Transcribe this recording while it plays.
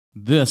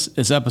This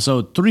is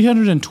episode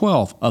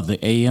 312 of the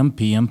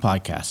AM/PM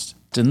podcast.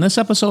 In this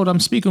episode,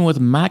 I'm speaking with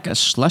Mac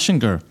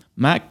Schlesinger.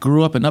 Mac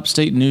grew up in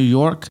upstate New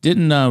York,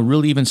 didn't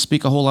really even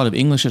speak a whole lot of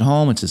English at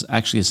home. It's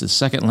his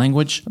second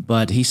language,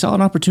 but he saw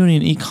an opportunity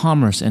in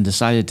e-commerce and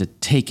decided to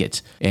take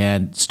it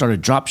and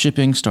started drop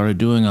shipping, started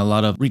doing a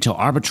lot of retail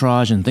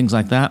arbitrage and things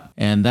like that.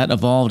 And that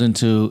evolved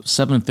into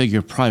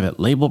seven-figure private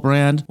label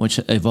brand, which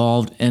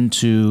evolved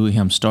into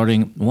him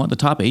starting one of the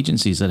top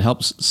agencies that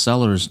helps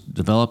sellers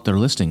develop their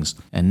listings.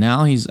 And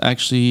now he's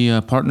actually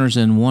partners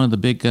in one of the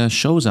big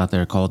shows out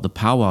there called the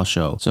Powwow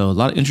Show. So a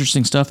lot of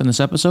interesting stuff in this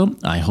episode.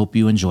 I hope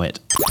you enjoy it.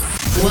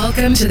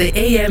 Welcome to the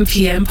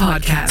AM/PM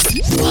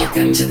podcast.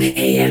 Welcome to the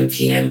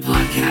AM/PM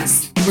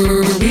podcast,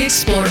 where we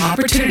explore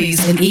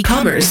opportunities in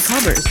e-commerce.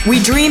 We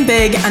dream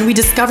big and we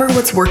discover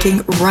what's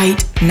working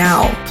right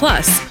now.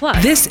 Plus,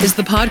 this is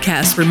the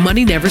podcast where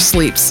money never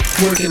sleeps,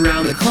 working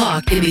around the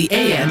clock in the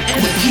AM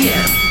and the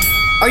PM.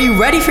 Are you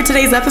ready for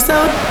today's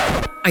episode?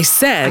 I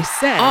said,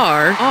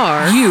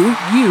 are you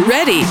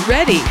ready?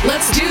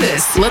 Let's do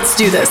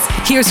this.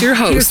 Here's your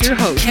host,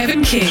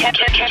 Kevin King.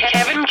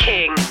 Kevin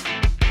King.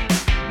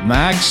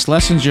 Max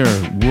Schlesinger,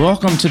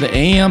 welcome to the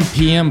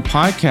AM/PM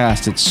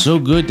podcast. It's so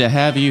good to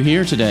have you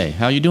here today.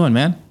 How you doing,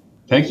 man?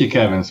 Thank you,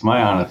 Kevin. It's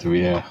my honor to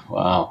be here.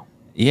 Wow.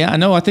 Yeah, I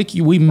know. I think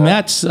we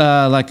met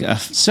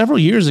several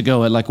years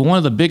ago at one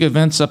of the big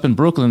events up in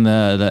Brooklyn,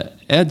 the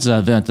EDS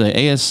event, the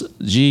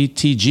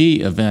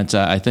ASGTG event.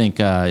 I think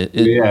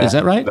is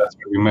that right? That's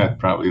where we met,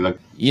 probably.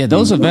 Yeah,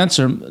 those events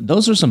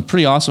are some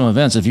pretty awesome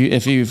events. If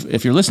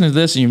you're listening to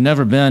this and you've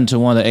never been to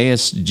one of the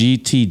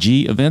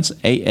ASGTG events,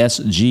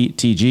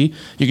 ASGTG,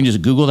 you can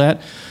just Google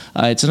that.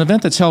 It's an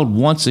event that's held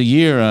once a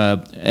year.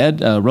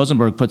 Ed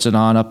Rosenberg puts it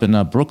on up in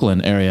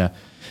Brooklyn area.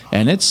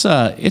 And it's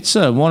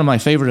one of my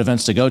favorite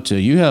events to go to.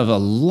 You have a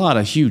lot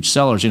of huge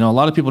sellers. You know, a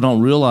lot of people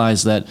don't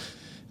realize that,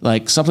 I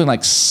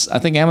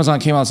think Amazon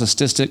came out with a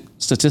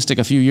statistic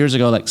a few years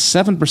ago,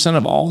 7%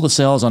 of all the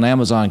sales on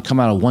Amazon come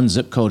out of one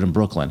zip code in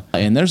Brooklyn.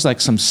 And there's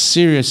some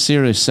serious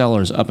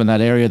sellers up in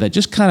that area that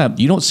just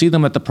you don't see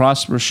them at the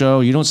Prosper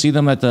show. You don't see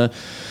them at the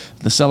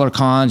seller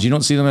cons. You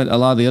don't see them at a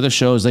lot of the other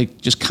shows. They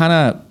just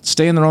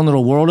stay in their own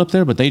little world up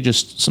there, but they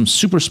just some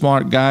super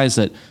smart guys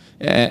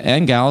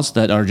and gals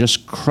that are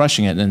just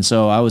crushing it. And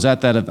so I've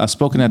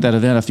spoken at that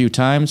event a few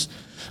times,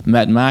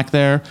 met Mac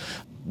there.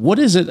 What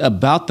is it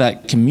about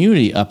that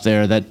community up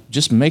there that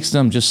just makes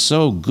them just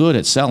so good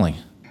at selling?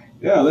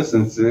 Yeah,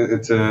 listen,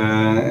 it's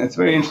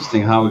very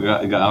interesting how we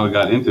got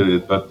into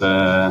it, but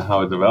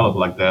how it developed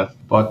like that.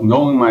 But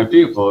knowing my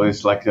people,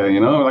 it's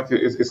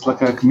it's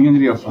like a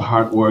community of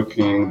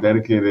hardworking,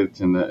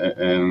 dedicated,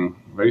 and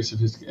very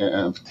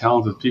sophisticated,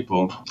 talented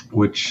people.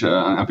 Which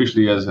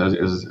officially, as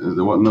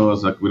the one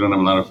knows, we don't have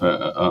a lot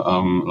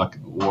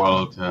of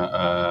world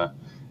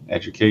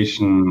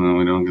education.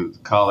 We don't get to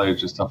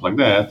college and stuff like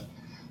that,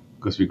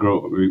 because we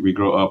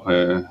grow up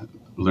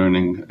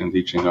learning and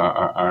teaching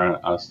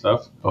our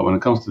stuff. But when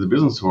it comes to the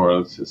business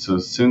world, so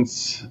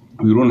since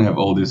we don't have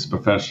all this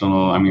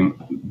professional,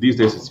 these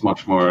days it's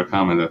much more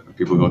common that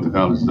people go to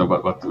college and stuff,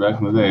 but back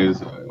in the days,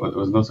 there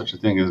was no such a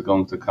thing as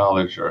going to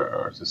college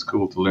or to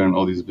school to learn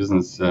all these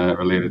business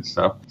related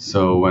stuff.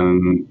 So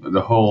when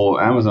the whole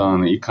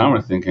Amazon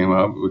e-commerce thing came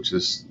up, which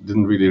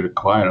didn't really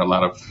require a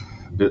lot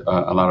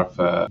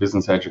of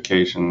business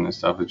education and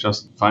stuff, it's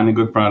just finding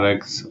good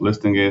products,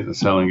 listing it,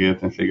 selling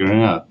it, and figuring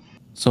it out.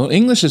 So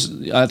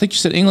I think you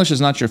said English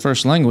is not your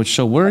first language.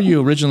 So where are you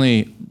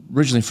originally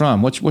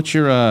from? What's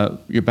your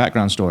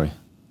background story?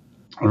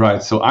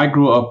 Right. So I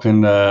grew up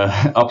in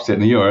upstate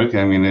New York.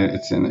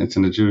 It's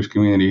in the Jewish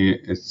community.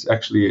 It's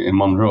actually in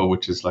Monroe,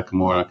 which is a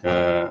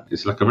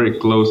very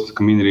closed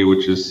community,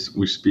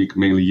 we speak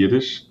mainly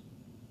Yiddish.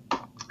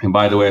 And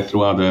by the way,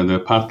 throughout the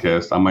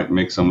podcast, I might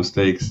make some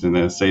mistakes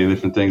and say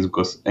different things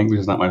because English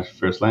is not my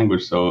first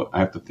language, so I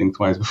have to think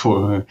twice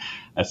before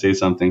I say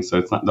something.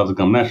 So doesn't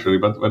come naturally,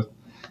 but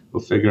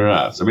we'll figure it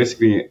out. So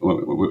basically,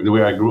 the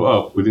way I grew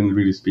up, we didn't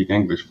really speak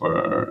English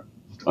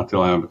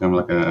until I became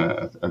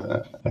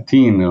a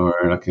teen,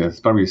 or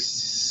probably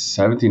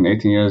 17,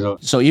 18 years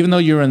old. So even though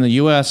you're in the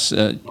U.S.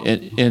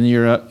 And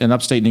you're in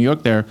upstate New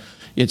York, there,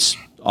 it's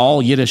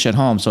all Yiddish at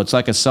home, so it's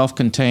like a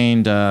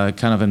self-contained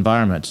kind of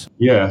environment.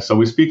 Yeah, so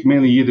we speak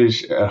mainly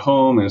Yiddish at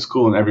home, in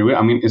school, and everywhere.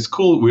 In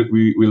school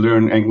we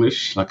learn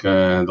English,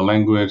 the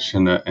language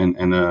and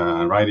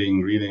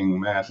writing,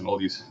 reading, math, and all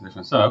these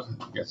different stuff.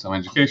 Get some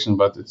education,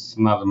 but it's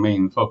not the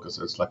main focus.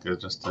 It's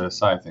just a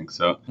side thing.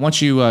 So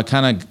once you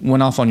kind of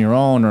went off on your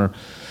own, or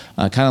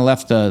kind of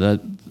left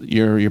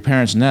your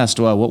parents' nest,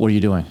 what were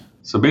you doing?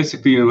 So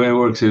basically, the way it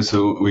works is,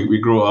 we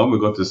grow up, we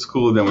go to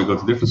school, then we go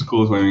to different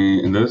schools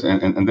and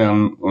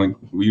then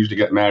we usually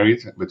get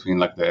married between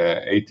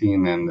the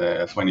 18 and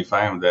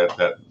 25,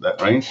 that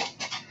range.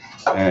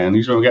 And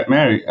usually we get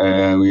married,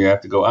 we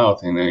have to go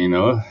out and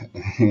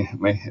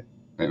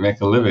make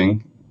a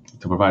living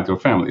to provide to our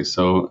families.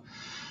 So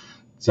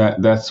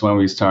that's when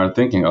we start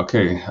thinking,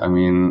 okay,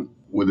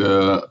 with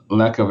a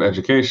lack of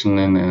education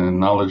and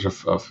knowledge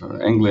of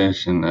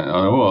English and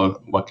other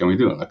world, what can we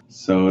do?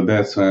 So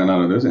that's why a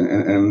lot of this.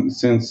 And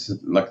since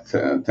like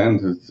 10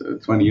 to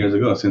 20 years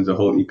ago, since the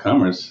whole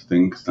e-commerce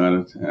thing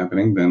started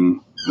happening,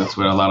 then that's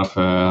where a lot of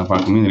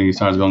our community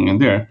starts going in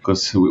there,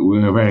 because we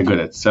were very good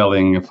at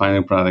selling and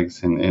finding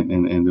products and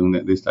doing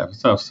this type of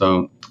stuff.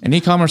 So. And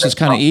e-commerce is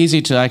kind of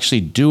easy to actually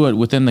do it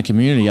within the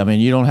community. I mean,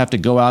 you don't have to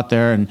go out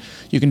there, and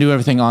you can do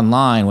everything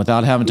online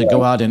without having to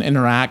go out and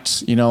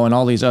interact, in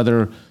all these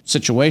other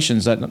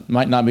situations that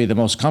might not be the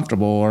most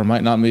comfortable or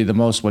might not be the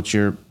most what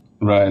you're.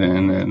 Right,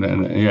 and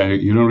yeah,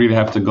 you don't really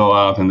have to go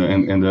out in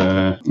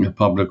the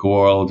public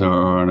world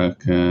or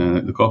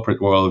the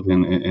corporate world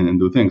and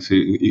do things.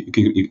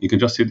 You can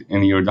just sit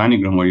in your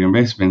dining room or your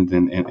basement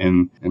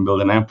and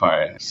build an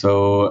empire.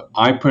 So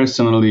I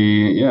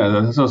personally,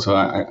 that's also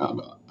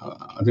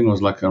I think it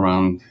was like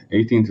around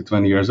 18 to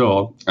 20 years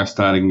old, I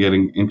started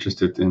getting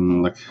interested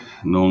in like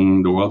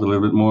knowing the world a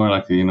little bit more.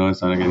 I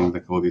started getting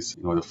like all these,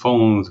 the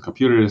phones,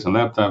 computers, and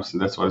laptops, and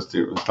that's what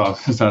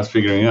I started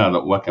figuring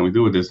out. What can we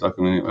do with this? What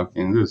can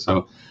we do?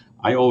 So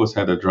I always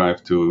had a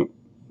drive to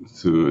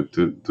do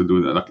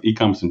that, like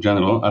e-commerce in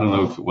general. I don't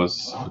know if it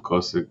was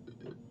because it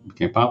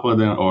became popular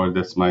then, or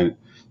that's my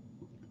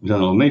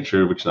general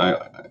nature, which I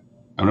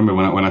remember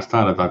when I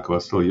started, I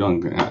was still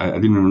young. I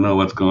didn't even know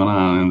what's going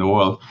on in the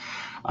world.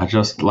 I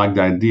just like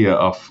the idea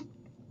of,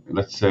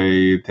 let's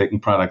say, taking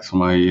products from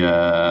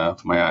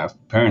my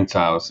parents'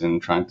 house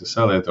and trying to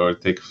sell it, or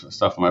take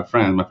stuff from my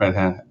friend. My friend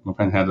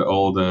had an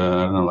old,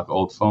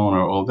 old phone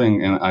or old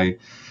thing, and I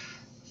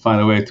find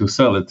a way to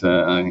sell it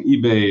on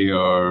eBay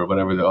or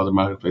whatever the other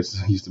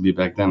marketplaces used to be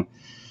back then.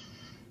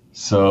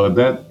 So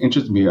that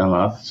interested me a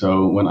lot.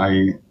 So when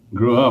I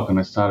grew up and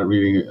I started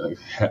reading,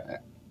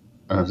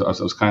 I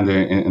was kind of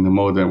in the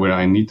mode where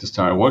I need to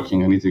start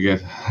working. I need to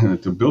get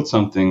to build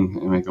something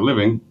and make a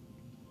living.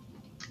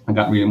 I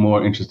got really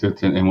more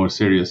interested and more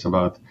serious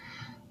about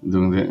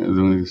doing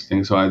these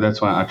things. So that's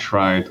why I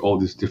tried all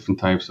these different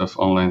types of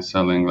online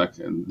selling, like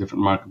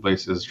different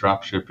marketplaces,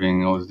 drop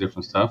shipping, all this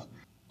different stuff.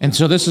 And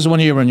so this is when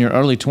you were in your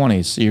early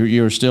 20s.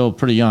 You're still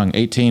pretty young,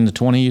 18 to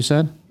 20, you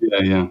said?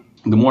 Yeah.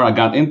 The more I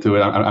got into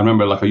it, I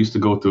remember I used to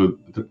go to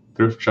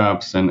thrift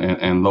shops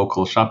and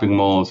local shopping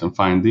malls and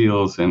find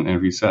deals and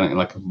reselling,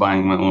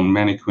 buying my own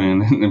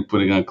mannequin and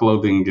putting on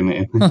clothing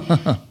and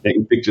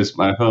taking pictures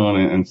by my phone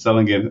and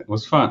selling it. It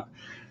was fun.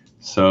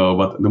 So,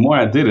 but the more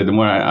I did it, the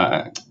more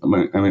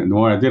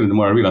the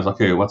more I realized,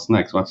 okay, what's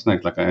next? I want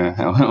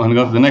to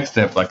go to the next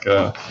step.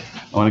 I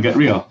want to get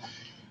real.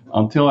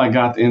 Until I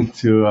got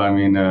into,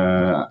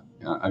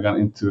 I got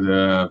into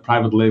the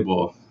private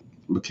label.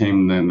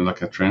 Became then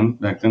like a trend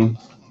back then,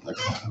 like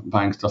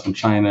buying stuff in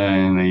China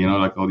and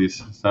all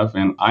these stuff,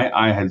 and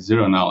I had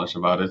zero knowledge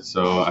about it.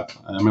 So I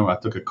remember I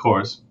took a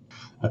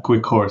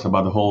quick course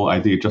about the whole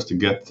idea, just to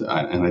get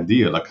an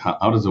idea, like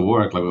how does it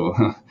work,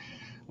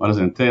 what does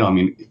it entail.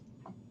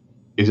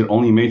 Is it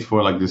only made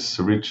for this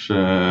rich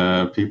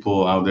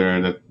people out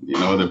there that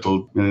that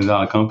build $1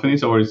 million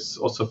companies, or it's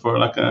also for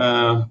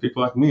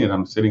people like me? And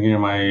I'm sitting here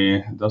in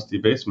my dusty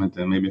basement,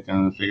 and maybe I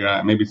can figure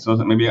out, maybe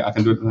I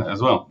can do it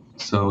as well.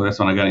 So that's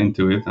when I got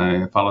into it.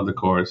 I followed the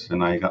course,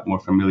 and I got more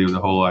familiar with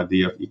the whole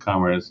idea of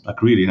e-commerce,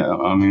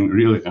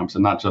 real e-commerce,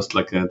 and not just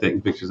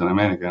taking pictures in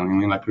America.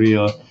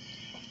 Real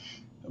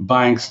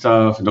buying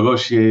stuff,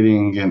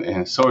 negotiating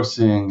and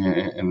sourcing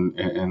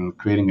and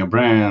creating a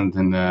brand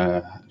and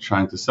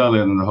trying to sell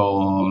it, and the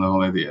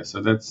whole idea.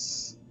 So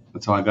that's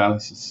how I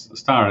got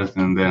started,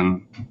 and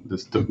then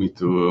this took me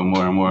to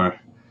more and more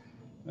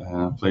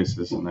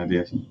places and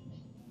ideas.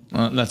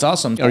 That's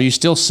awesome. Are you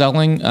still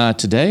selling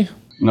today?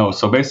 No,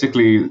 so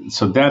basically,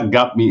 that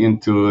got me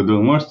into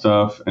doing more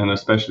stuff, and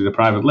especially the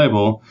private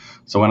label.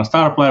 So when I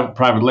started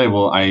private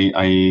label,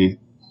 I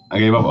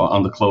gave up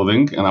on the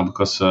clothing, and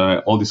because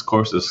all these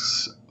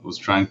courses was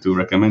trying to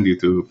recommend you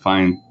to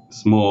find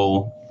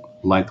small,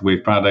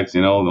 lightweight products,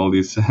 all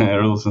these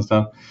rules and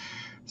stuff.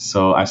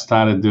 So I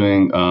started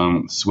doing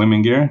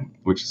swimming gear,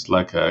 which is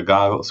like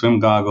swim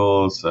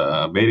goggles,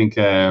 bathing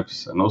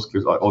caps, nose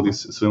clips, all these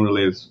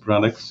swim-related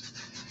products.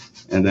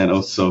 And then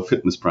also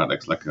fitness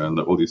products, like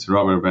all these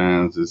rubber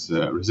bands, these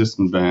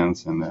resistant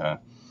bands, and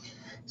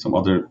some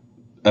other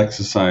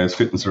exercise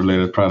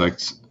fitness-related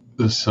products.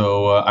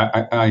 So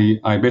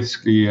I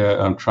basically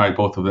tried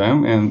both of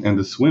them, and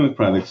the swimming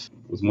products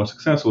was more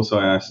successful, so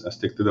I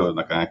stick to those.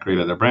 I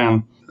created a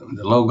brand,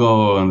 the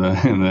logo, and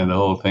the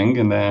whole thing,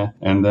 and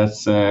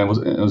that's it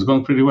was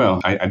going pretty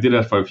well. I did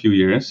that for a few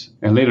years,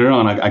 and later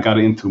on I got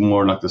into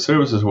more the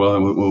services world,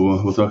 and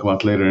we'll talk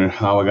about later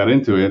how I got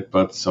into it.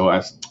 But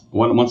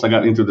once I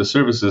got into the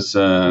services,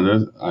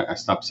 I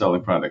stopped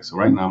selling products. So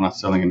right now I'm not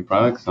selling any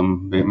products.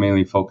 I'm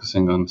mainly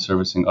focusing on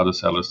servicing other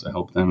sellers to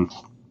help them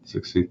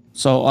succeed.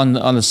 So on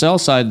the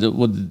sales side,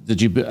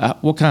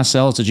 what kind of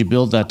sales did you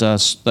build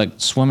that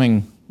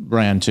swimming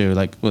brand to?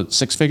 What,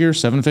 6 figures,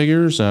 7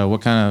 figures?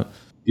 What kind of?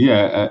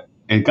 Yeah,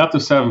 it got to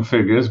 7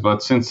 figures,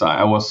 but since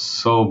I was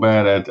so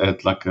bad at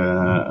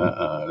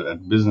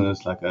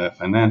business,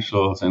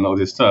 financials and all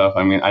this stuff,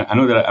 I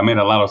knew that I made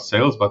a lot of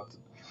sales, but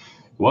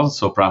wasn't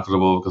so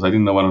profitable because I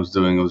didn't know what I was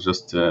doing. I was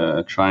just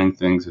trying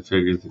things and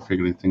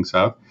figuring things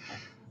out.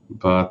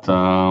 But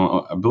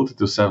I built it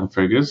to 7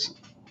 figures.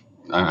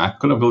 I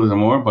could have built it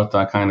more, but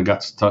I kind of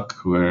got stuck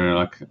where,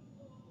 like,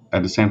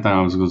 at the same time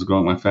I was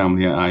growing my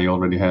family. I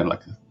already had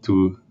like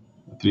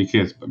 3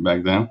 kids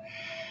back then,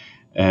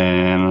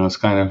 and I was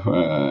kind of,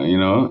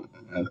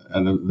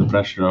 and the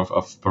pressure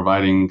of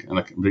providing,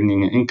 like,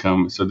 bringing in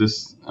income. So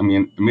this, I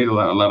mean, it made a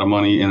lot of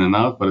money in and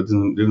out, but it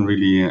didn't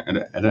really.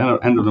 At the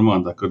end of the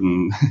month, I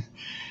couldn't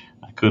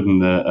I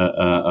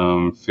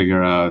couldn't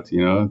figure out,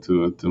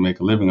 to make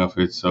a living of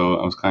it. So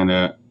I was kind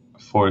of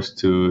forced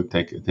to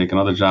take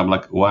another job.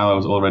 Like, while I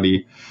was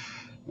already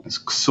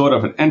sort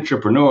of an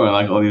entrepreneur,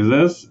 like all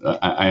this,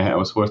 I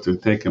was forced to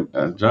take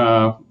a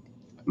job,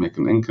 make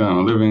an income,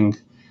 a living.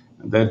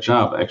 That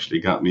job actually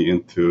got me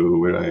into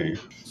where I.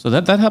 So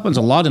that happens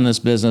a lot in this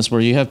business, where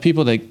you have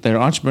people they're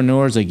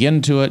entrepreneurs, they get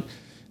into it,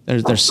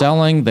 they're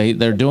selling,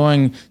 they're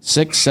doing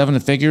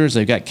 6-7 figures,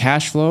 they've got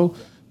cash flow,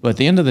 but at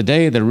the end of the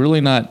day, they're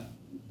really not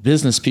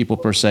business people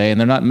per se, and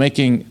they're not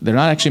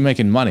actually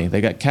making money.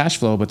 They got cash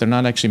flow, but they're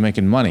not actually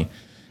making money.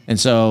 And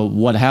so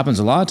what happens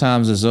a lot of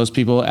times is those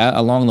people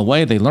along the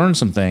way, they learn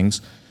some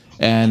things,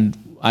 and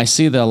I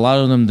see that a lot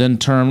of them then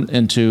turn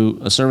into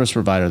a service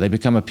provider. They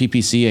become a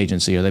PPC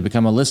agency, or they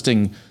become a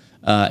listing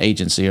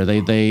agency, or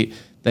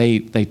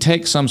they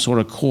take some sort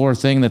of core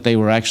thing that they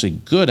were actually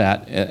good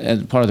at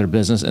as part of their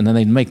business, and then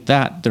they make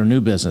that their new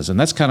business. And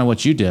that's kind of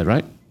what you did,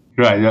 right?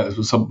 Right. Yeah.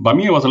 So by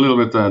me, it was a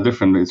little bit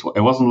different.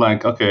 It wasn't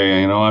like,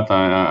 okay, you know what,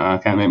 I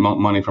can't make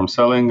money from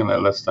selling.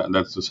 Let's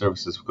do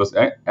services, because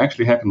it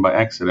actually happened by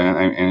accident,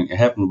 and it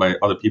happened by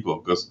other people.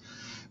 Because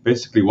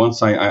basically,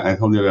 once I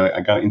told you that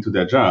I got into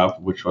that job,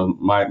 which was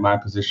my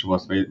position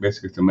was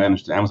basically to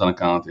manage the Amazon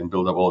account and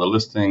build up all the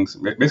listings.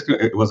 Basically,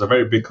 it was a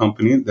very big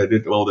company that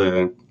did all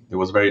the. They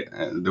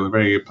were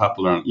very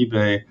popular on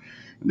eBay.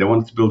 They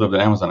wanted to build up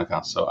the Amazon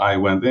account, so I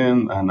went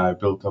in and I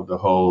built up the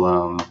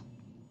whole.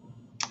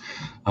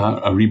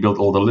 I rebuilt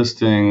all the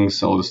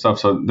listings, all the stuff.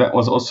 So that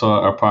was also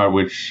a part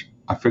which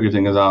I figured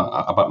things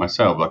out about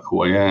myself, like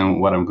who I am,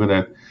 what I'm good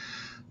at.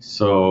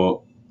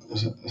 So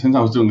since I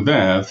was doing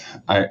that,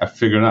 I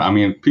figured out. I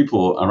mean,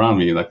 people around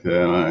me, like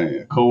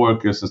my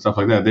coworkers and stuff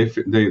like that,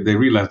 they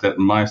realized that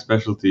my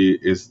specialty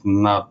is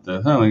not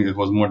the selling. It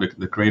was more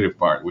the creative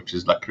part, which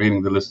is like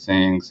creating the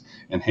listings,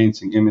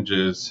 enhancing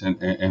images,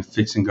 and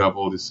fixing up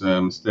all these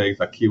mistakes,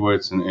 like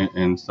keywords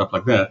and stuff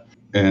like that.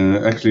 And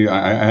actually,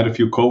 I had a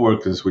few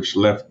coworkers which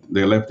left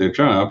their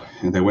job,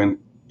 and they went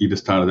either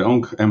started their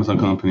own Amazon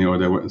company, or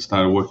they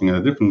started working at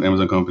a different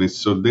Amazon company.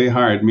 So they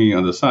hired me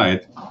on the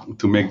side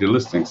to make their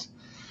listings.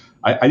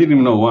 I didn't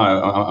even know why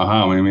or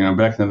how. I mean,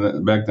 back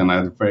then I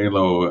had very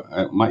low.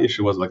 My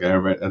issue was like I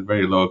had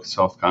very low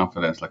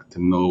self-confidence, like to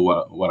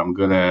know what I'm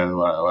good at,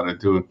 what I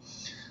do.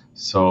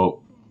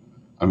 So,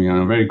 I mean,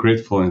 I'm very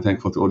grateful and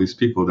thankful to all these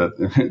people that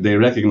they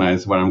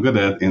recognize what I'm good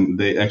at, and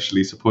they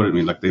actually supported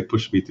me. Like, they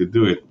pushed me to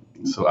do it.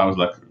 So I was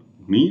like,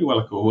 me? Well,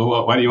 like,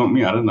 why do you want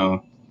me? I don't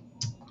know.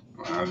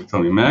 They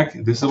told me, Mac,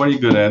 this is what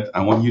you're good at.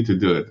 I want you to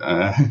do it.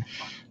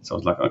 So I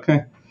was like,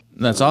 okay.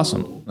 That's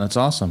awesome. That's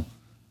awesome.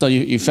 So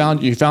you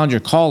found your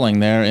calling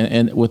there,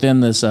 and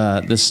within this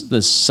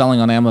selling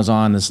on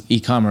Amazon, this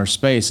e-commerce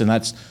space, and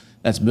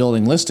that's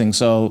building listings.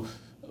 So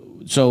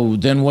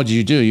then what did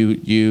you do?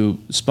 You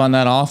spun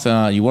that off.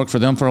 You worked for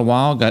them for a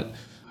while.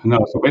 No,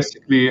 so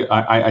basically,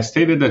 I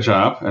stayed at the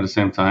job at the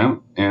same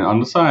time, and on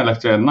the side,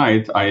 like at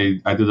night,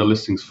 I did the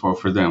listings for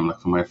them, like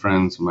for my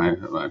friends, my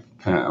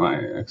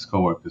ex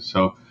coworkers.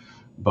 So,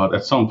 but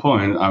at some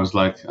point, I was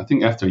like, I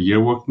think after a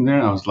year working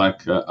there, I was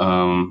like,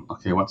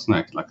 okay, what's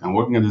next? Like, I'm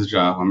working at this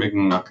job, I'm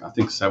making like I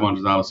think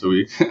 $700 a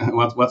week.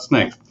 What's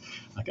next?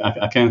 Like,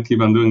 I can't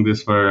keep on doing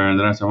this for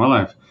the rest of my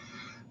life.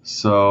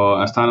 So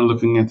I started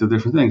looking into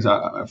different things.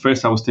 At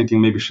first, I was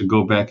thinking maybe I should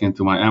go back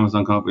into my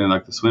Amazon company,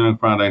 like the swimming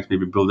products,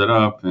 maybe build it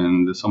up,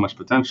 and there's so much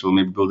potential.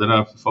 Maybe build it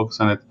up, focus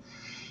on it.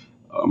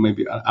 Or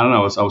maybe, I don't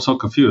know, I was so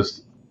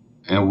confused.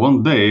 And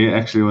one day,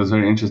 actually, it was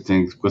very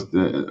interesting because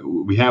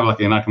we have, like,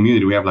 in our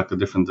community, we have like the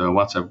different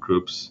WhatsApp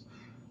groups.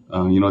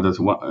 There's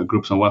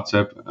groups on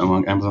WhatsApp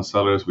among Amazon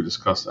sellers. We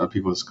discuss,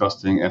 people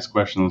discussing, ask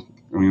questions.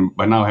 I mean,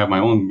 by now I have my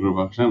own group,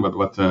 but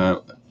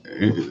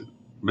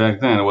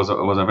back then, it was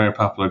a very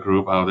popular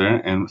group out there,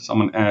 and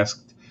someone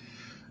asked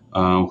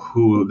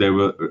who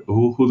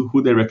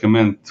they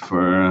recommend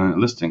for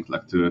listings,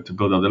 like to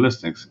build out the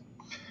listings,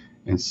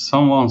 and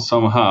someone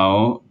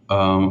somehow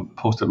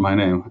posted my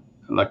name.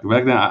 Like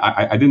back then,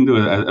 I didn't do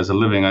it as a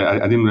living.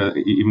 I didn't do it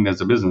even as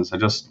a business. I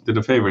just did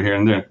a favor here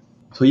and there.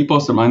 So he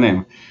posted my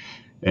name,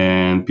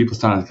 and people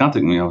started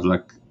contacting me. I was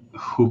like,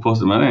 who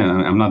posted my name?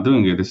 I'm not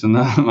doing it. This is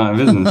not my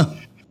business.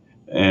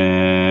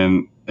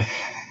 And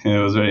it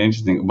was very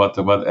interesting, but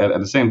at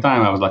the same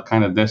time, I was like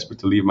kind of desperate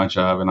to leave my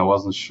job, and I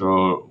wasn't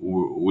sure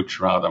which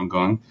route I'm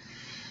going.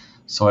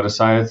 So I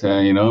decided,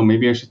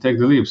 maybe I should take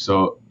the leap.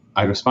 So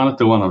I responded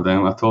to one of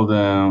them. I told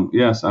them,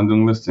 yes, I'm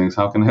doing listings.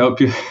 How can I help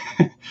you?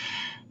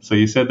 So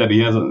he said that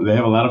they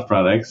have a lot of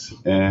products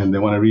and they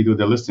want to redo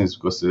their listings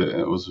because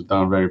it was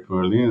done very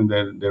poorly, and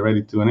they're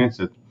ready to enhance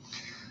it.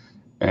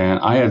 And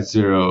I had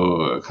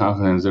zero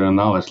confidence, zero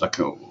knowledge. Like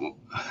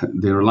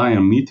they rely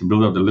on me to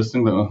build up the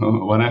listing.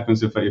 What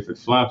happens if it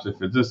flops?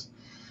 If it just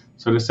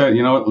so they said,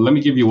 you know what? Let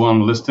me give you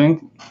one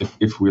listing.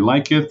 If we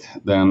like it,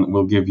 then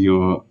we'll give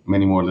you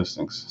many more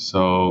listings.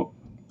 So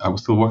I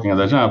was still working at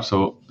that job.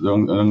 So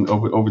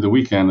over the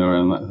weekend or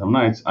some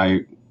nights,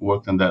 I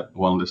worked on that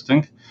one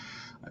listing.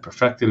 I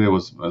perfected it. It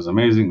was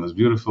amazing. It was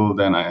beautiful.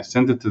 Then I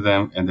sent it to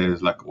them, and they're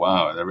like,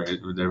 wow,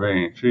 they're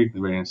very intrigued.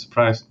 They're very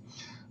surprised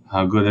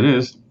how good it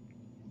is.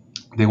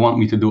 They want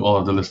me to do all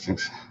of the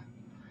listings,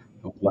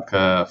 like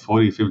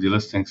 40, 50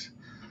 listings.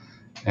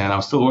 And I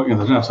was still working at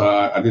the job, so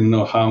I didn't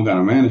know how I'm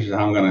gonna manage it,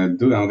 how I'm gonna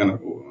do it, how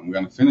I'm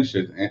gonna finish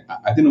it. And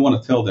I didn't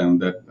want to tell them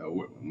that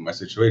my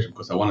situation,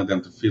 because I wanted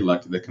them to feel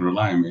like they can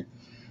rely on me.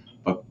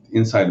 But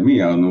inside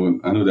me, I knew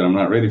that I'm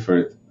not ready for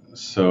it.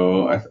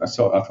 So I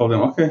told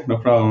them, okay, no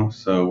problem.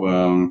 So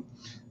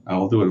I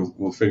will do it.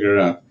 We'll figure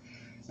it out.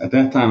 At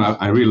that time,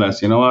 I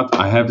realized, you know what?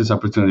 I have this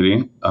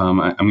opportunity.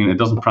 I mean, it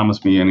doesn't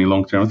promise me any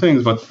long-term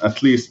things, but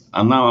at least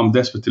now I'm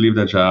desperate to leave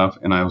that job,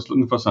 and I was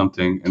looking for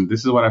something, and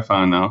this is what I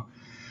found now.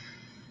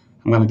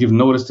 I'm going to give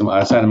notice to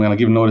my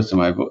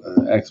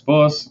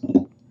ex-boss,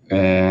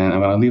 and I'm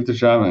going to leave the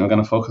job, and I'm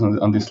going to focus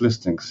on these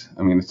listings.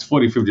 I mean, it's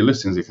 40, 50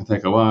 listings. It can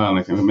take a while, and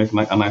I can make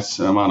a nice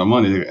amount of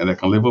money, and I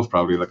can live off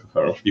probably like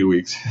for a few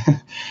weeks.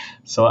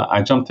 So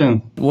I jumped in.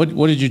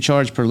 What did you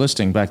charge per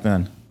listing back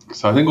then?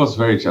 So I think it was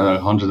very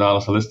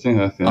 $100 a listing.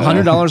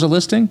 $100 a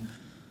listing?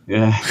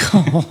 Yeah.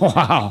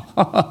 Wow.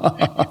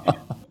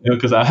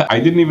 Because I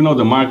didn't even know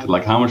the market,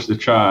 like how much to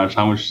charge,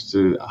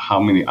 how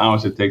many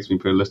hours it takes me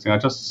per listing. I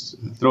just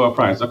throw a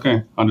price.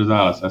 Okay,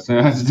 $100. I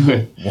said, let's do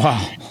it.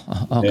 Wow.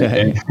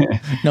 Okay.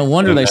 No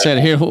wonder they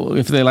said here,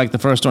 if they like the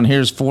first one,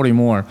 here's 40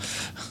 more.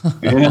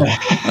 Yeah.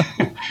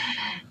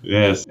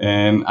 Yes,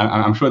 and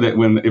I'm sure that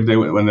when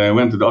they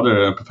went to the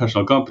other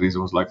professional companies, it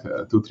was like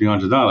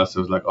 $200-$300. So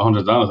it was like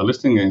 $100 a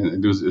listing,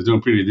 and it's doing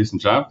a pretty decent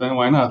job. Then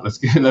why not? Let's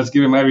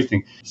give him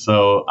everything.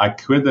 So I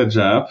quit that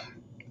job,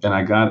 and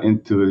I got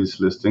into these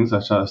listings.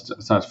 I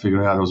started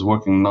figuring out I was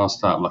working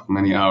nonstop, like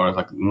many hours,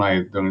 like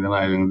during the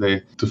night and the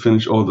day, to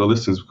finish all the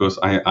listings because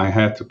I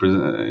had to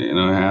present,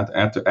 I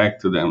had to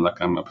act to them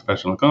like I'm a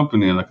professional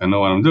company and like I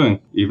know what I'm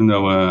doing, even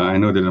though I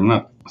know that I'm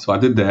not. So I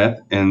did that,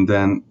 and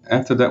then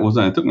after that was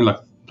done, it took me like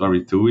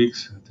probably 2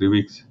 weeks, 3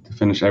 weeks to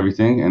finish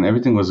everything, and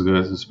everything was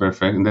good, it was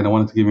perfect. And then they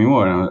wanted to give me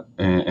more,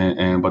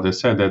 but they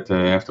said that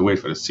I have to wait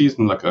for the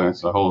season, like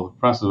it's a whole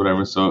process,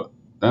 whatever. So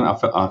then I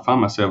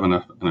found myself in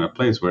a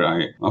place where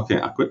I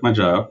quit my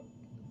job.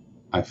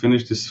 I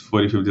finished this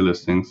 40, 50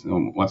 listings.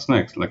 What's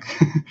next? Like,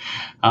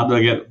 how do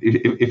I get,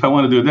 if I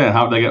want to do that,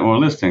 how do I get more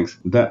listings?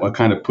 That what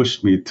kind of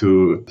pushed me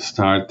to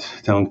start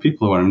telling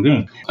people what I'm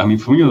doing. I mean,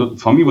 for me,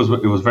 it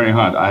was very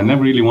hard. I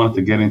never really wanted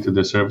to get into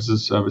the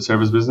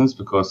service business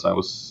because I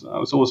was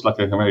always like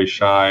a very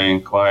shy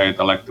and quiet.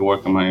 I like to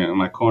work in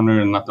my corner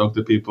and not talk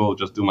to people,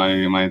 just do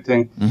my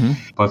thing. Mm-hmm.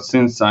 But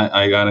since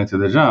I got into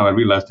the job, I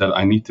realized that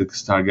I need to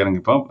start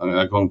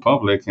going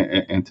public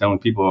and telling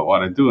people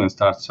what I do and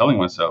start selling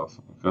myself.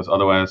 Because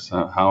otherwise,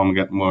 how am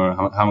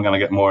I gonna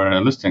get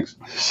more listings?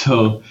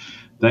 So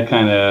that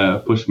kind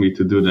of pushed me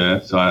to do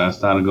that. So I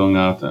started going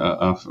out.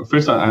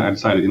 First, I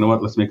decided, you know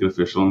what? Let's make it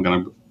official. I'm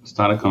gonna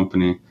start a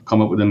company,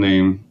 come up with a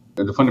name.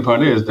 And the funny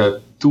part is that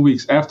 2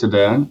 weeks after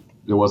that,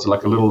 there was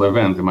like a little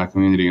event in my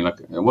community. Like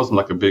it wasn't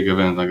like a big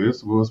event like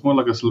this. It was more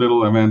like a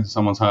little event in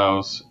someone's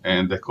house,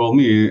 and they called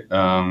me.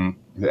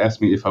 They asked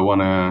me if I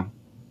wanna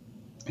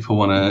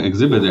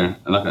exhibit there,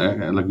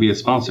 like be a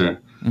sponsor.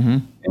 Mm-hmm.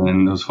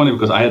 And it was funny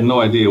because I had no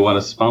idea what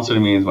a sponsor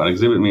means, what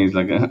exhibit means.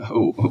 Like,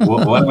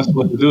 what am I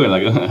supposed to do?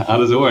 Like, how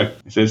does it work?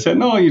 So they said,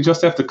 no, you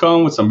just have to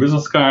come with some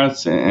business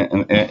cards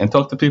and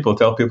talk to people,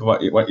 tell people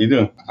what you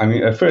do. I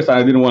mean, at first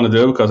I didn't want to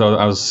do it because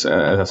I was,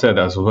 as I said,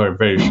 I was very,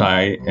 very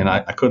shy, and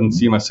I couldn't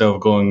see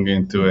myself going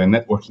into a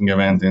networking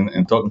event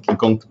and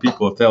going to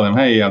people, tell them,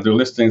 hey, I'll do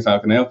listings, how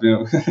can I help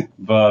you?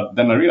 But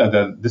then I realized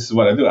that this is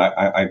what I do.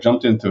 I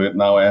jumped into it.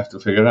 Now I have to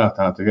figure out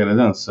how to get it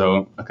done.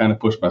 So I kind of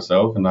pushed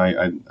myself, and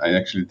I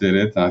actually did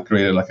it. I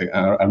created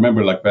I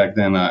remember like back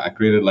then I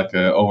created like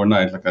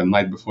overnight, like a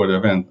night before the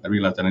event. I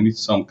realized that I need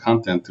some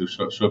content to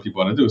show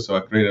people what I do. So I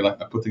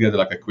put together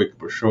like a quick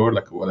brochure,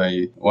 like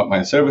what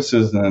my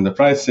services and the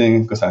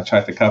pricing, because I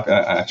tried to copy.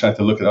 I tried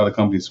to look at other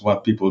companies,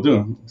 what people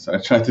do. So I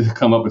tried to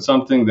come up with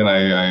something. Then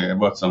I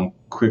bought some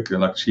quick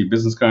like cheap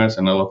business cards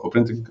and a local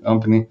printing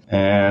company,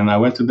 and I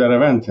went to that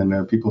event,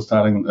 and people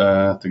starting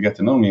to get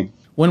to know me.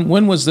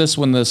 When was this?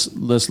 When this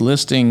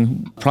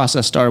listing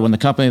process started? When the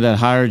company that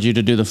hired you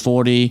to do the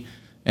 40,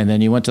 and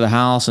then you went to the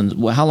house, and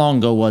how long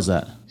ago was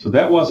that? So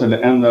that was at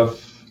the end of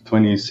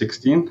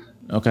 2016.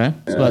 Okay,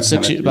 so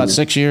about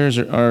 6 years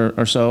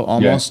or so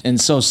almost. Yeah.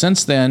 And so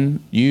since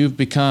then, you've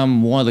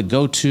become one of the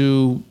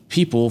go-to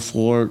people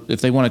for if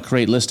they want to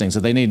create listings,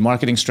 if they need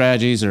marketing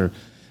strategies or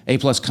A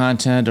plus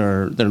content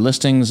or their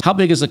listings. How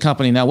big is the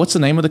company now? What's the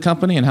name of the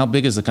company and how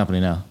big is the company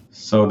now?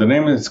 So the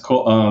name is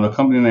called, the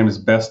company name is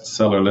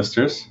Bestseller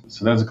Listers.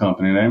 So that's the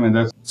company name. And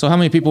that's, So how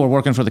many people are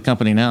working for the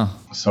company now?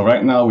 so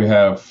right now we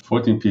have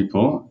 14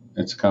 people.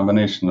 It's a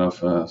combination of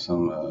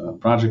some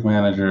project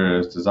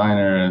managers,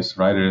 designers,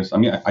 writers. I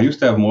mean, I used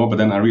to have more, but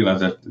then I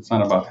realized that it's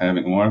not about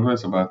having more.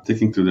 It's about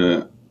sticking to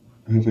the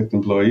perfect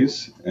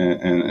employees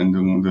and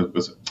doing the,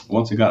 because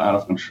once it got out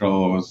of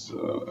control,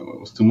 it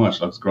was too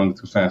much. It was growing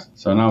too fast.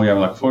 So now we have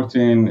like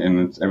 14,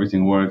 and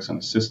everything works on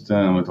the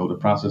system with all the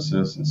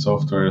processes and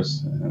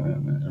softwares,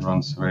 and it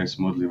runs very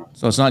smoothly.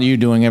 So it's not you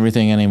doing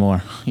everything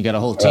anymore. You got a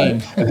whole team.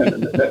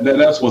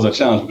 That was a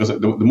challenge, because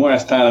the more I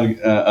started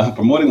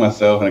promoting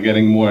myself and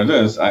getting more of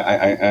this,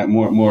 I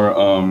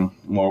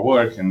more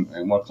work and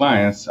more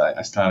clients.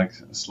 I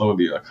started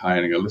slowly like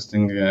hiring a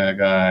listing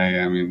guy.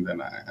 I mean,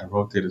 then I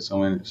rotated so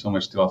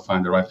much till I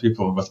find the right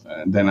people. But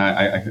then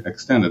I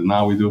extended.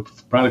 Now we do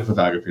product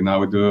photography. Now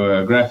we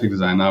do graphic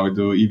design. Now we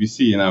do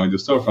EBC. Now we do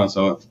storefront.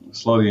 So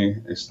slowly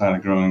it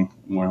started growing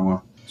more and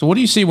more. So what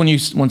do you see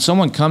when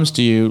someone comes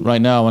to you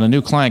right now, when a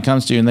new client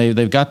comes to you and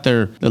they've got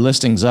their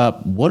listings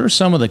up? What are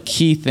some of the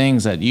key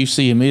things that you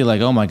see immediately,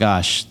 like, oh my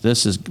gosh,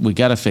 we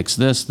got to fix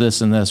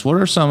this, and this? What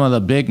are some of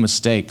the big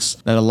mistakes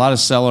that a lot of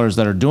sellers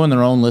that are doing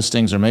their own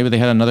listings, or maybe they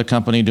had another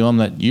company do them,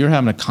 that you're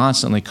having to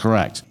constantly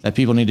correct, that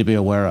people need to be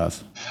aware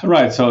of?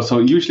 Right. So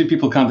usually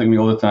people contact me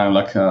all the time,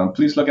 like,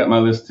 please look at my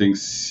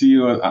listings.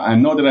 See, I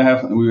know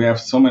that we have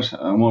so much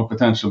more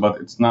potential, but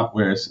it's not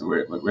where it's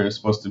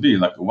supposed to be.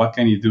 Like, what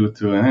can you do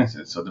to enhance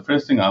it? So the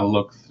first thing I'll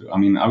look through, I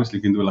mean, obviously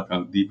you can do like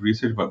a deep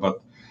research,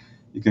 but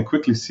you can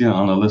quickly see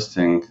on a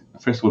listing,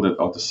 first of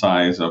all, the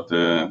size of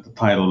the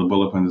title, the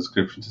bullet point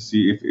description, to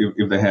see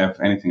if they have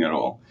anything at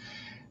all.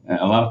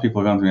 A lot of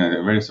people come to me,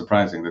 and very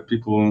surprising that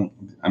people,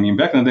 I mean,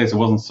 back in the days, it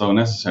wasn't so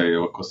necessary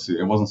because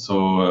it wasn't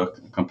so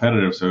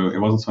competitive. So it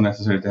wasn't so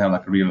necessary to have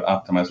like a real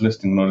optimized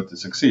listing in order to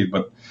succeed.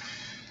 But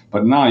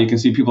now you can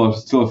see people are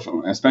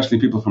still, especially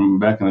people from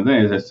back in the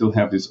days, they still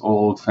have this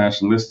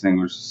old-fashioned listing,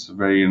 which is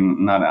very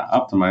not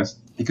optimized.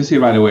 You can see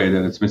right away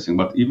that it's missing.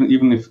 But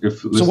even if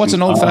so, what's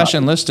an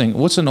old-fashioned listing?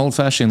 What's an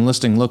old-fashioned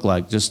listing look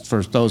like? Just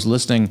for those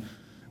listening,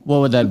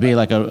 what would that be?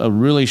 Like a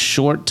really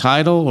short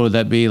title, or would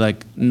that be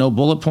like no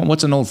bullet point?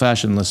 What's an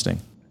old-fashioned listing?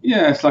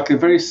 Yeah, it's like a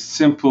very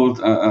simple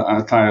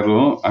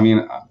title. I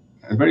mean,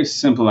 very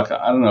simple, like,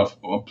 I don't know,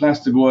 a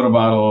plastic water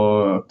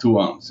bottle, 2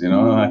 ounce,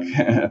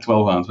 like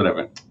 12 ounce,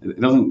 whatever.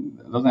 It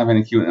doesn't have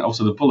any cue. And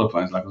also the bullet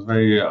points, like, it was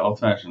very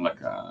old-fashioned, like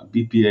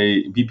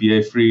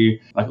BPA free,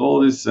 like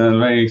all this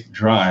very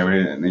dry,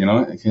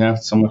 you can have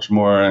so much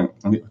more.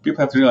 I mean,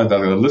 people have to realize that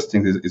the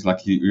listing is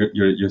like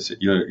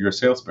you're a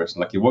salesperson.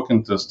 Like, you walk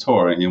into a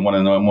store and you want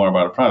to know more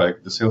about a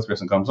product, the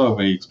salesperson comes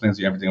over, he explains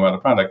to you everything about the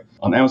product.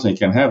 On Amazon, you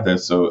can't have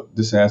that, so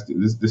this has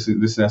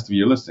to be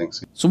your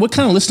listings. So what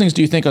kind of listings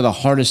do you think are the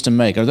hardest to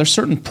make? Are there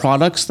certain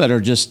products that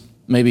are just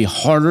maybe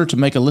harder to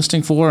make a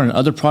listing for, and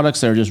other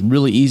products that are just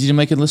really easy to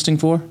make a listing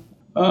for?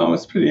 Oh,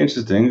 it's pretty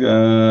interesting.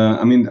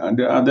 I mean,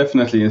 there are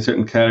definitely in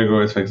certain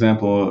categories. For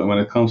example, when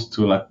it comes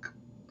to like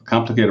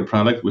complicated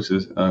product, which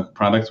is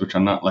products which are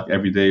not like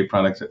everyday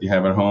products that you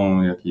have at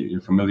home,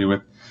 you're familiar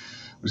with,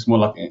 which is more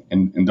like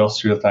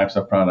industrial types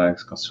of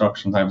products,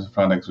 construction types of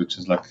products, which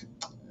is like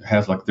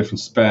has like different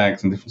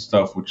specs and different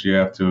stuff which you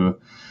have to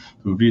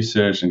do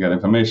research and get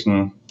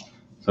information.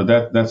 So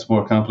that's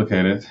more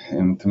complicated,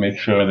 and to make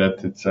sure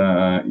that it's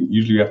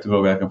usually you have to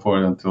go back and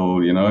forth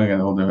until you get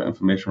all the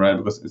information right,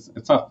 because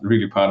it's not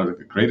really part of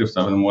the creative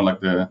stuff, it's more like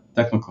the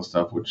technical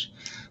stuff which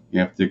you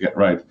have to get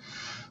right.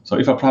 So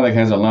if a product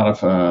has a lot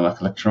of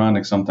like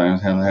electronics,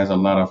 sometimes has a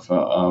lot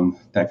of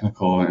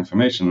technical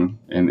information,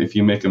 and if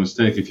you make a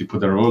mistake, if you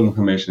put the wrong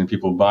information and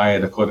people buy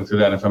it according to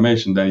that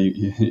information, then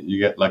you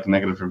get like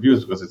negative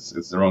reviews because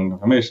it's the wrong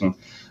information.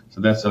 So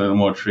that's a little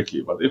more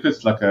tricky. But if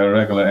it's like a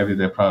regular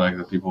everyday product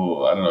that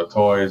people, I don't know,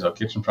 toys or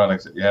kitchen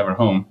products that you have at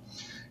home,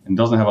 and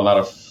doesn't have a lot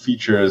of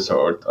features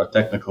or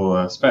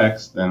technical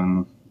specs,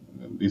 then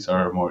these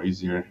are more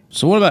easier.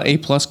 So what about A+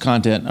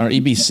 content, or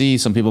EBC,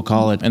 some people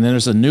call it? And then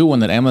there's a new one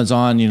that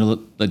Amazon,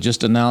 that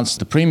just announced,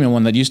 the premium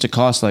one that used to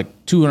cost like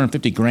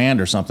 $250,000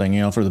 or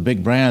something, for the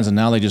big brands, and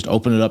now they just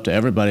open it up to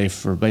everybody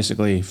for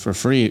basically for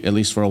free, at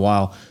least for a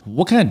while.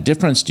 What kind of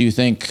difference do you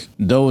think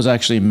those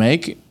actually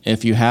make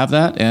if you have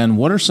that? And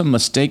what are some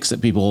mistakes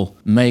that people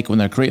make when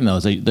they're creating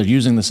those? They're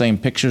using the same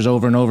pictures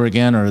over and over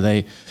again,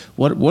 or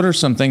what are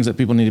some things that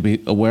people need to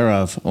be aware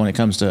of when it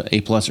comes to A+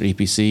 or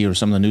EPC or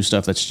some of the new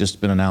stuff that's just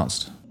been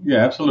announced?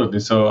 Yeah,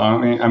 absolutely. So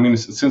I mean,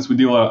 since we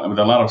deal with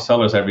a lot of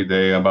sellers every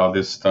day about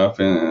this stuff,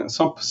 and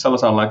some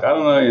sellers are like, I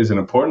don't know, is it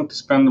important to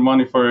spend the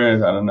money for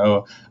it? I don't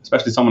know.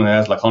 Especially someone that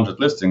has like 100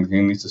 listings,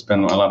 he needs to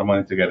spend a lot of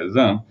money to get it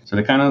done. So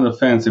they kind of on the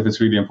fence if it's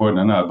really important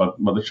or not.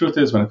 But the truth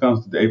is, when it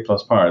comes to the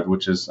A+ part,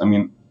 which is, I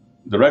mean,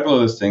 the regular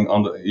listing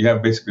you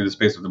have basically the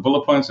space of the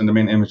bullet points and the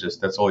main images.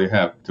 That's all you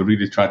have to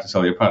really try to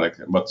sell your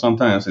product. But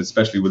sometimes,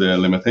 especially with the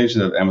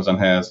limitations that Amazon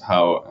has,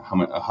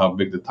 how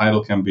big the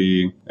title can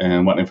be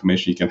and what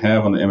information you can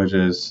have on the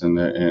images and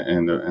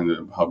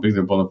how big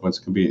the bullet points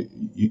can be,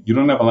 you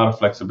don't have a lot of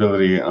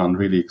flexibility on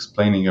really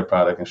explaining your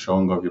product and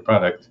showing off your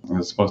product as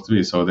it's supposed to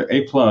be. So the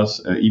A+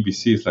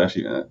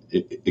 EBC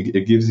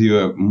it gives you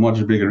a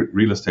much bigger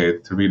real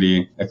estate to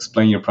really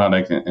explain your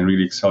product and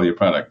really sell your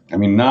product. I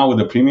mean, now with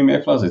the premium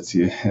A+,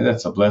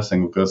 that's a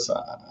blessing, because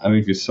I don't know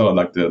if you saw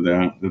like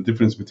the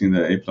difference between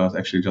the A+.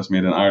 Actually, just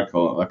made an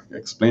article like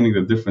explaining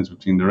the difference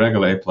between the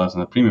regular A+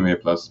 and the premium A+.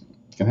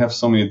 You can have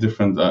so many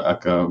different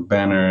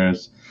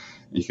banners.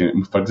 You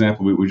can, for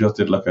example, we just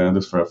did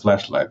this for a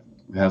flashlight.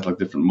 It has like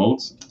different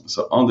modes.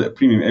 So on the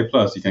premium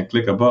A+, you can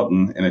click a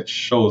button and it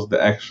shows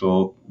the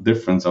actual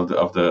difference of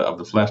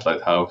the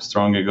flashlight, how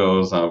strong it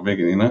goes, how big,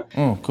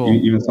 Oh, cool.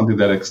 Even something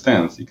that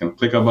extends. You can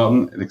click a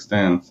button, it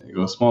extends, it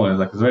goes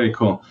smaller. It's very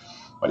cool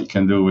what you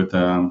can do with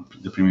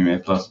the premium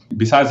A+.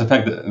 Besides the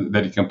fact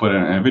that you can put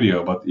in a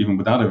video, but even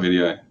without a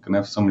video, you can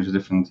have so many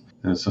different.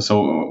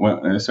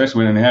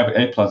 Especially when you have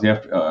A+, you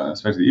have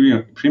especially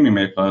even premium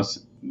A+.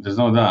 There's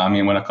no doubt. I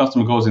mean, when a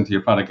customer goes into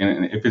your product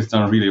and if it's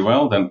done really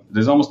well, then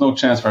there's almost no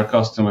chance for a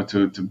customer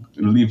to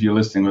leave your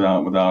listing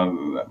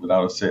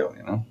without a sale.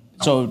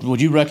 So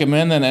would you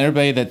recommend then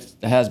everybody that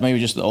has maybe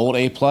just the old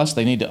A+,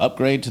 they need to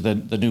upgrade to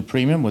the new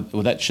premium?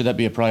 Should that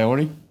be a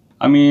priority?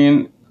 I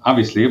mean,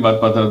 obviously,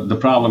 but the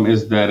problem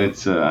is that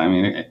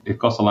it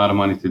costs a lot of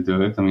money to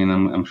do it. I mean,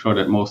 I'm sure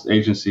that most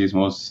agencies,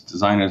 most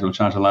designers will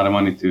charge a lot of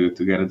money to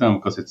get it done,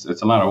 because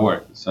it's a lot of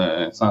work.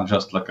 It's not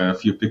just like a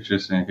few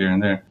pictures here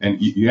and there.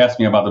 And you asked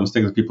me about the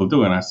mistakes that people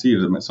do, and I see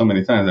it so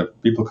many times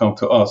that people come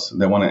to us,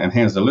 they want to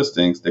enhance the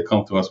listings. They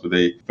come to us with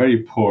a very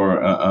poor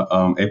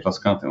A+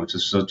 content, which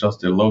is just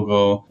their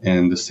logo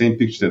and the same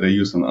picture that they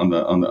use on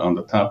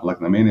the top, like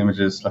the main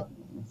images.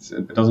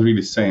 It doesn't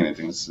really say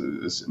anything. It's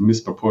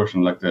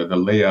misproportioned, like the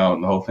layout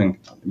and the whole thing.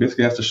 It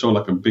basically has to show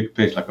like a big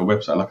page, like a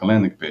website, like a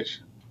landing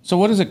page. So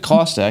what does it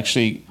cost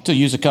actually to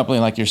use a company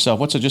like yourself?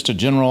 What's just a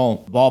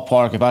general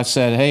ballpark? If I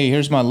said, hey,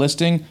 here's my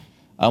listing,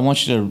 I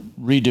want you to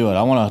redo it.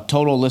 I want a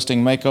total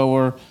listing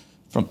makeover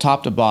from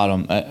top to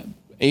bottom.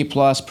 A+,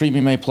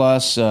 premium A+,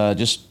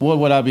 just what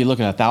would I be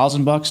looking at?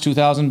 $1,000,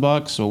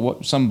 $2,000, or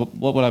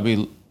what would I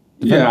be?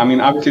 Yeah, I mean,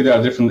 obviously there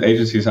are different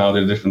agencies out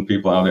there, different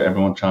people out there.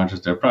 Everyone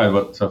charges their price.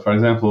 But so, for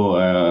example,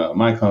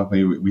 my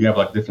company, we have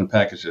like different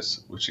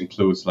packages, which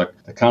includes like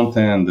the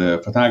content,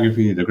 the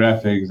photography, the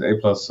graphics,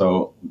 A+.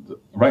 So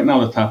right now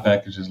the top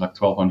package is like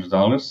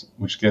 $1,200,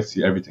 which gets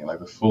you everything, like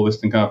the full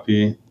listing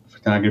copy,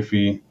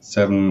 photography,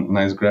 7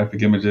 nice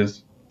graphic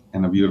images,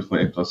 and a beautiful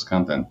A+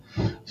 content.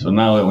 So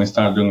now when we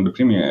start doing the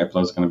premium A+,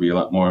 it's going to be a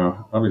lot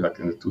more, probably like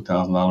in the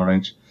 $2,000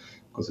 range,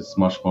 because it's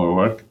much more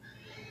work.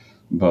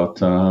 But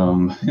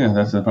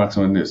that's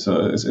approximately it.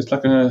 So it's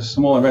like a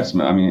small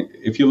investment. I mean,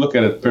 if you look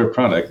at it per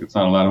product, it's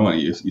not a lot of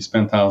money. You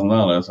spend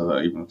 $1,000,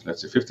 or even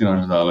let's say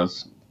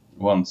 $1,500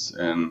 once,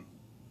 and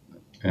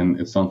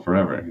it's done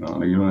forever. You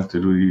don't have to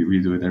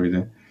redo it every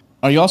day.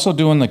 Are you also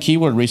doing the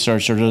keyword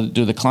research, or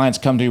do the clients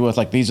come to you with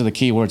like, these are the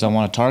keywords I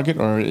want to target,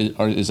 or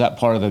is that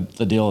part of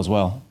the deal as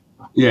well?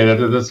 Yeah,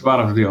 that's part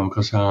of the deal,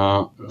 because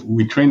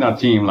we trained our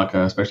team, like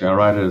especially our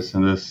writers,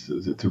 and this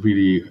to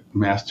really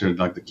master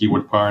like the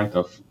keyword part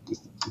of,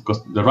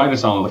 because the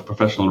writers are like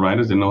professional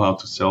writers, they know how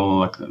to sell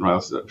like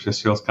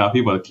sales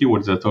copy, but the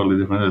keywords are totally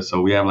different.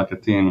 So we have like a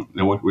team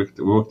that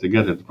work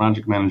together, the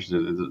project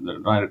manager,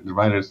 the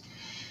writers.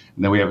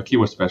 And then we have a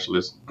keyword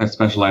specialist that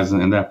specializes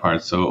in that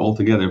part. So all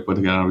together, put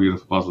together a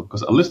beautiful puzzle,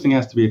 because a listing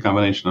has to be a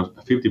combination of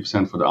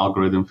 50% for the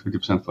algorithm,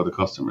 50% for the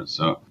customers.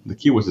 So the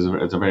keywords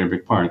is a very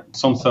big part.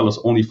 Some sellers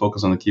only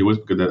focus on the keywords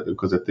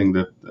because they think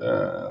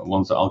that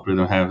once the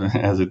algorithm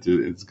has it,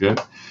 it's good.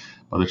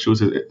 But the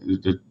truth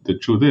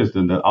is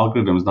that the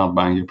algorithm is not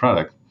buying your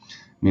product.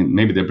 I mean,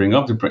 maybe they bring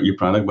up your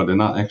product, but they're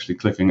not actually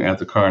clicking add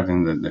to cart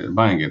and they're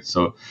buying it.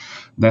 So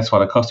that's what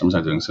the customers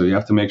are doing. So you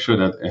have to make sure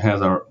that it has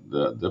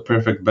the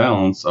perfect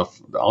balance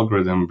of the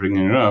algorithm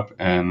bringing it up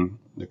and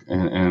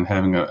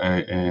having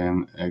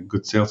a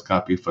good sales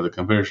copy for the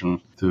conversion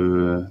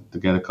to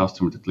get a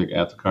customer to click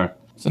add to cart.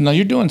 So now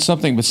you're doing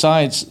something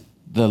besides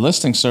the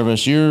listing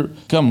service. You're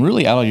come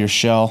really out of your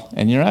shell,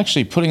 and you're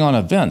actually putting on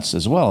events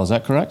as well. Is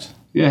that correct?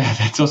 Yeah,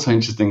 that's also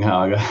interesting how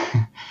I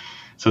got.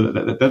 So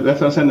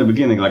that's what I said in the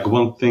beginning. Like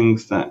one thing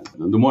that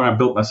the more I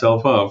built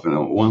myself up,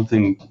 one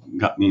thing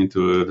got me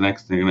into the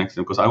next thing,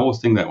 because I always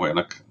think that way.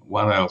 Like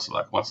what else?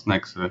 Like what's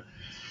next? So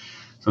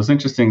it's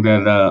interesting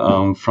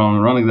that from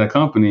running that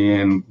company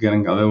and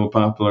getting a little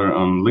popular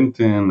on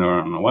LinkedIn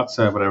or on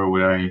WhatsApp, whatever,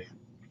 where I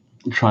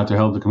try to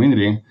help the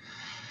community,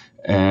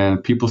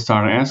 and people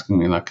started asking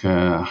me like,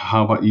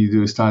 how about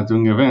you start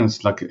doing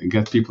events, like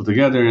get people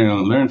together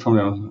and learn from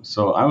them.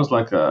 So I was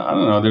like, I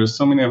don't know, there's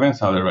so many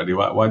events out there already.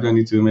 Why do I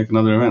need to make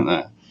another event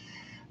now?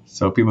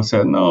 So people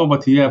said, no,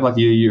 but you have like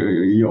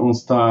your own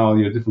style,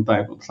 your different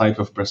type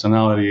of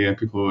personality, and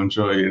people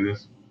enjoy it.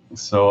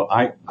 So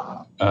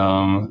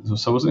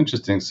so it was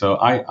interesting. So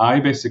I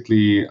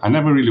basically, I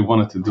never really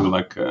wanted to do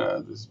like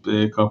this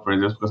big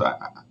corporate, just because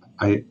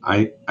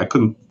I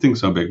couldn't think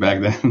so big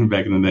back then,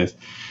 back in the days.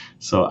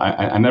 So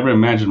I never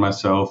imagined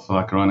myself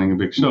like running a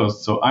big show.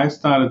 So I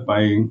started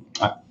by,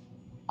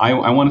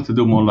 I wanted to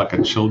do more like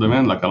a chilled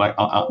event. Like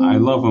I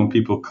love when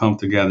people come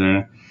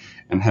together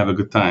and have a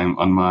good time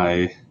on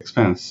my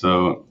expense.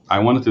 So I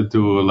wanted to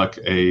do like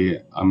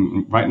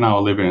right now I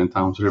live in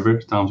Toms River,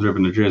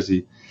 New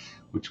Jersey,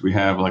 which we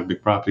have like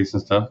big properties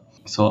and stuff.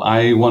 So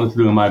I wanted to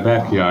do in my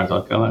backyard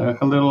like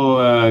a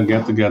little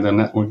get together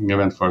networking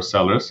event for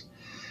sellers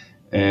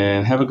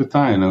and have a good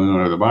time.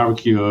 The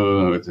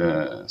barbecue with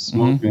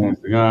smoking,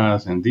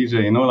 cigars, and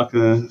DJ, like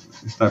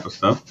this type of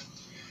stuff.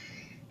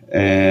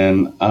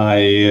 And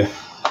I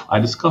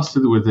discussed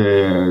it with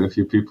a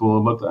few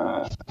people, but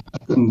I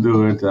couldn't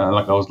do it.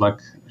 Like I was like,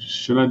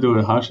 should I do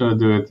it? How should I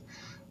do it?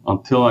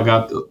 Until I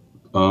got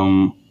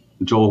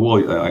Joel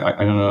Wall.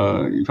 I don't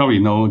know. You probably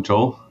know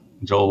Joel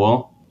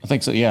Wall. I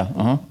think so.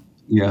 Yeah.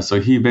 Yeah. So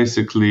he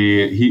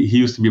basically he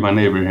used to be my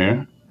neighbor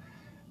here,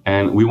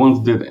 and we once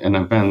did an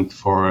event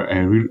for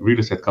a real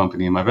estate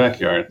company in my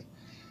backyard.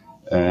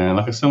 And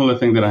like a similar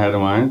thing that I had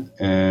in mind,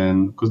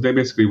 and because they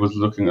basically was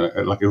looking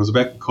at, like, it was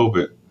back in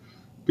COVID.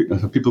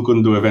 People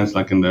couldn't do events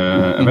like in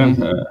the event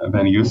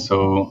venues,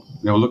 so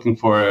they were looking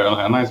for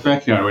a nice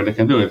backyard where they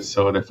can do it.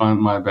 So they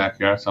found my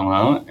backyard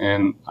somehow,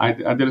 and I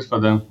did it for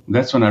them.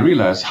 That's when I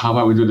realized, how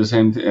about we do the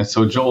same thing?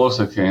 So Joel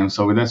also came,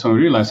 so that's when we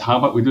realized, how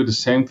about we do the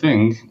same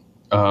thing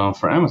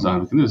for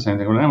Amazon? We can do the same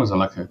thing with Amazon,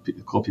 like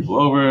call people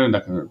over,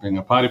 like bring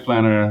a party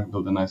planner,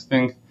 build a nice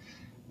thing.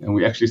 And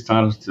we actually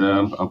started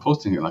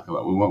posting it, like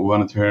we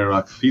wanted to hear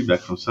like feedback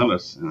from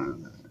sellers.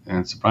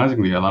 And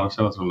surprisingly, a lot of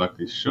sellers were like,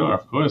 sure,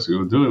 of course, we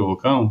will do it, we'll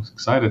come,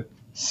 excited.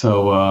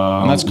 So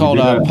and that's called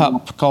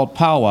called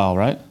Powwow,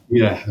 right?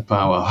 Yeah, the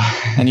Powwow.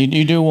 And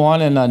you do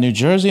one in New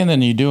Jersey, and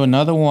then you do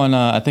another one,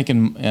 I think,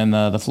 in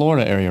the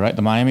Florida area, right?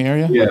 The Miami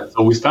area? Yeah,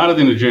 so we started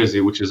in New Jersey,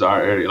 which is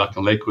our area, like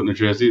in Lakewood, New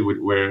Jersey,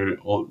 where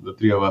all the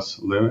three of us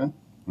live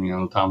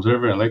in. Toms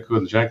River and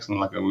Lakewood, Jackson,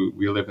 like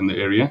we live in the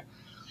area.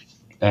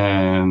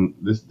 And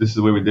this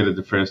is where we did it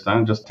the first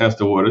time, just test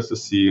the waters to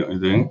see what we're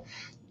doing.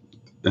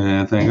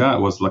 And thank God,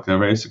 it was like a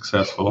very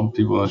successful.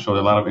 People showed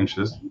a lot of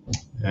interest,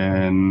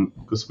 and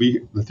because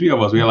the three of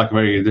us, we have like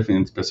very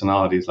different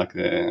personalities. Like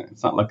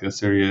it's not like a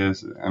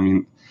serious. I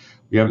mean,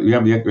 we have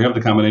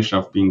the combination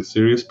of being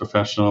serious,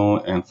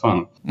 professional, and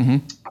fun. Mm-hmm.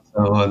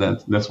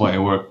 So that's why it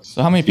worked.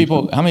 So how many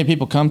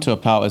people come to a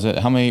POW?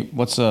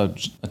 What's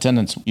the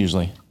attendance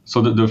usually? So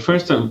the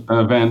first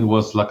event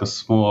was like a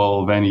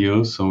small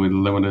venue, so we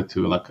limited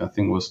to like, I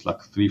think it was like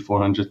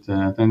 300-400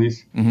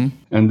 attendees. Mm-hmm.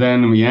 And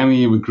then in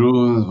Miami we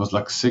grew, it was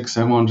like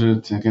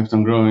 600-700, and kept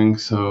on growing.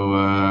 So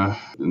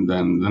and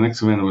then the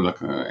next event we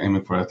like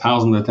aiming for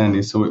 1,000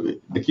 attendees. So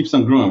it keeps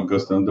on growing,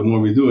 because the more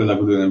we do it, like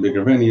we do it in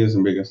bigger venues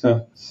and bigger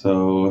stuff.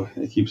 So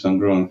it keeps on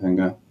growing, thank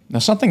God. Now,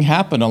 something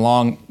happened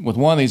along with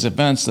one of these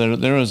events.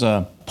 There was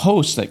a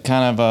post that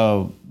kind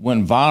of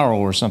went viral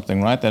or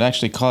something, right? That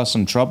actually caused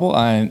some trouble.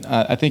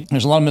 I think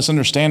there's a lot of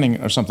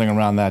misunderstanding or something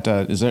around that.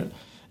 Is there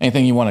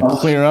anything you want to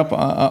clear up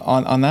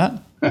on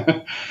that?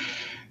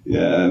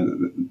 Yeah,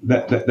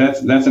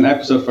 that's an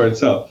episode for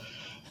itself.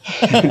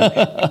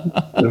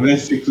 So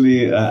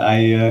basically,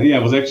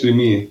 it was actually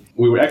me.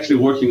 We were actually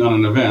working on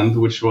an event,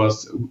 which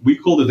we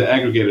called it the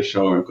aggregator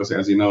show, because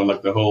as you know,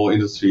 like the whole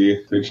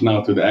industry reaching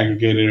out to the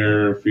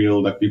aggregator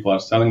field, like people are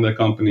selling their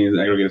companies, the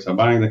aggregators are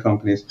buying the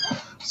companies.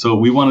 So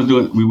we wanted to do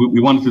it.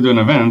 We wanted to do an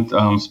event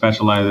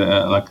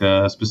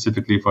specialized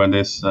specifically for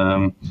this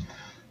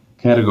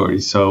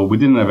category. So we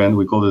did an event.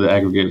 We called it the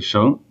aggregator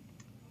show,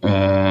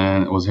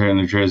 and it was here in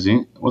New Jersey.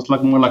 It was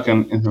like more like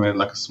an intimate,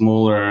 like a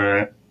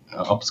smaller,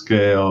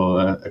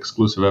 upscale,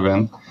 exclusive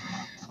event.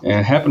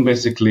 And it happened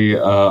basically,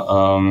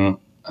 I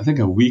think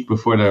a week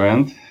before the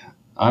event.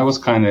 I was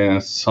kind of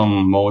in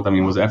some mode. I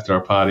mean, it was after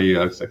our party.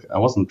 I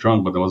wasn't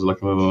drunk, but I was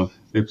like a little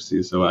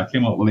tipsy. So I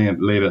came up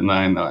late at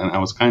night, and I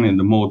was kind of in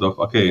the mode of,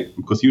 okay,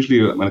 because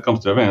usually when it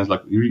comes to events,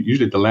 like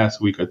usually the last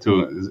week or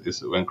two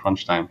is when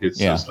crunch time hits.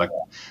 Yeah. So it's like,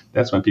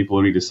 that's when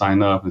people really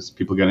sign up, and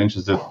people get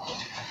interested.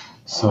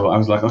 So I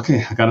was like,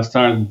 okay, I gotta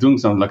start doing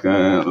something. Like,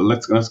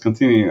 let's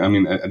continue. I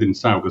mean, I didn't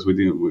start because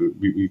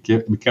we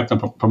kept on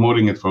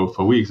promoting it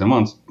for weeks and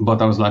months.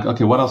 But I was like,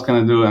 okay, what else can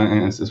I do?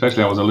 And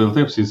especially I was a little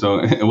tipsy, so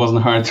it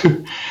wasn't hard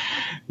to,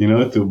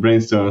 to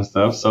brainstorm and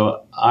stuff.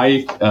 So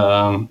I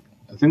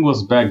think it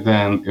was back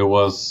then. It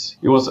was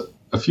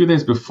a few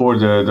days before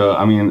in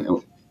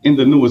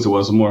the news it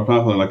was more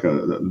popular, like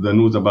the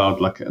news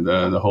about like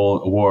the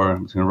whole war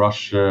between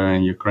Russia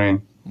and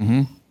Ukraine.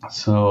 Mm-hmm.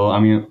 So I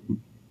mean,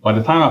 by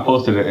the time I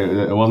posted it,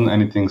 it wasn't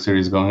anything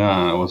serious going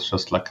on. It was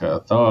just like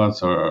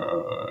thoughts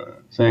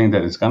or saying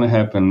that it's gonna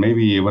happen,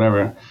 maybe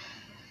whatever.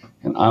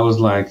 And I was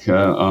like,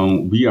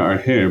 we are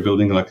here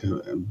building like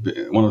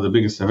one of the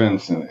biggest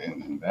events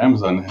in the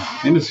Amazon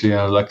industry.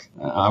 I was like,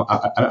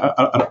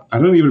 I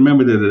don't even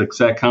remember the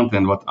exact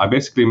content, but I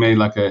basically made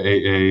like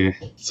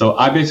so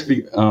I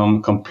basically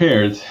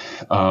compared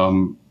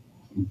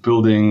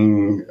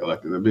building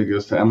like the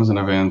biggest Amazon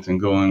event and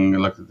going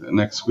like the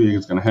next week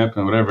it's going to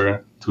happen,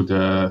 whatever, to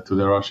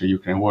the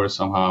Russia-Ukraine war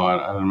somehow.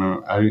 I don't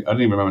remember. I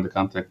didn't even remember the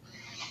context.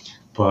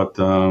 But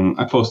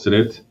I posted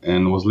it,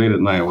 and it was late at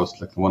night. It was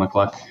like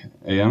 1:00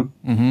 a.m.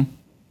 Mm-hmm.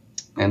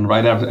 And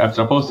right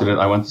after I posted it,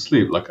 I went to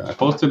sleep. Like I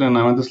posted and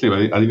I went to sleep.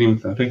 I didn't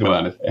even think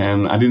about it,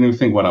 and I didn't even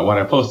think what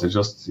I posted.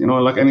 Just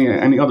like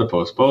any other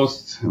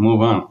post and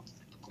move on.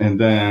 And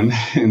then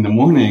in the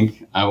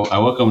morning, I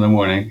woke up in the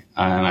morning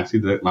and I see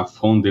that my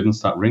phone didn't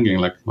stop ringing.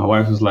 Like my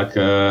wife was like,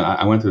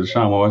 I went to the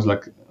shower. My wife was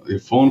like, your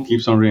phone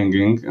keeps on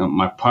ringing.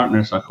 My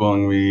partners are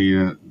calling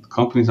me.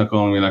 Companies are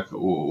calling me. Like,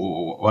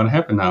 what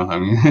happened now? I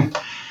mean,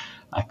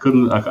 I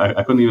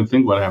couldn't even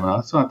think what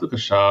happened. So I took a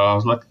shower. I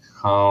was like,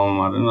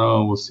 calm. I don't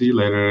know. We'll see you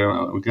later.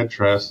 We'll get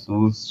dressed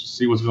and we'll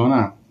see what's going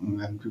on. And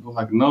then people were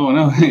like, no,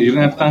 you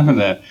don't have time for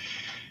that.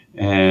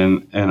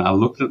 And I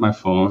looked at my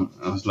phone.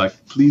 I was like,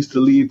 please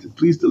delete the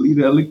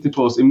LinkedIn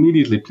post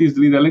immediately. Please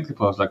delete that LinkedIn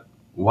post. Like,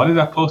 what did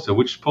I post?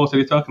 Which post are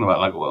you talking about?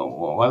 Like, well,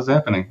 what is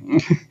happening?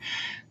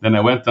 Then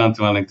I went down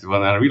to my LinkedIn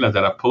and I realized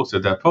that I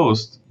posted that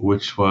post,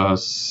 which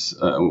was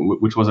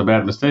a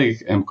bad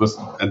mistake. And because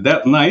at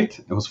that night,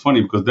 it was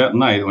funny because that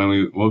night when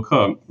we woke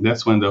up,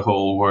 that's when the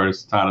whole war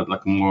started,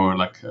 like more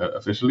like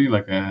officially,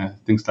 like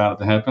things started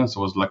to happen.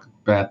 So it was like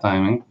bad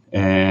timing.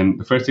 And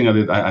the first thing I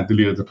did, I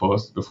deleted the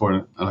post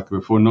before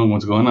knowing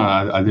what's going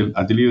on.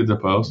 I deleted the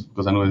post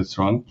because I knew it's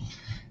wrong.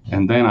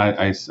 And then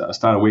I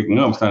started waking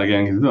up, started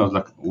getting into it. I was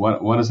like,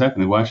 what is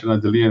happening? Why should I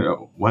delete it?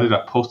 Why did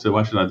I post it?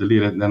 Why should I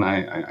delete it? Then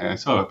I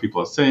saw what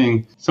people are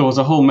saying. So it was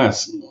a whole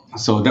mess.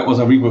 So that was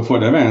a week before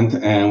the event.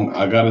 And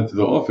I got into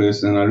the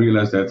office and I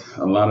realized that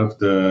a lot of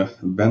the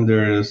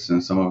vendors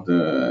and some of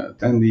the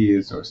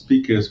attendees or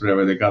speakers,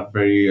 whatever, they got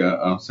very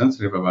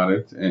sensitive about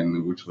it,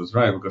 and which was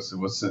right because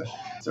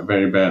it's a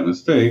very bad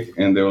mistake.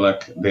 And they were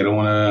like, they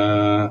want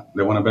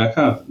to back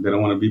out. They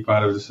don't want to be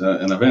part of this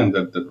an event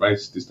that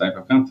writes this type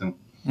of content.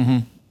 Mm-hmm.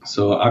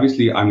 So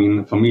obviously, I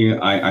mean, for me,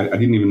 I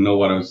didn't even know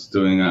what I was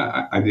doing.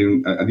 I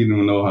didn't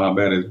even know how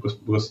bad it was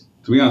because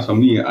to be honest, for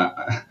me,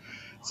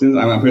 since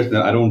I'm a person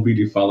that I don't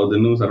really follow the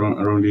news, I don't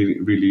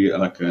really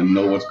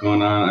know what's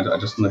going on. I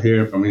just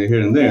hear from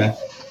here and there,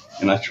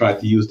 and I try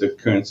to use the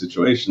current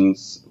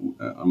situations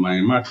on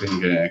my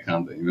marketing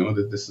account.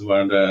 This is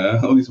where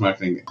all these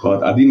marketing.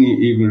 But I didn't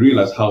even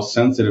realize how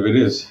sensitive it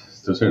is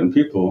to certain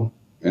people.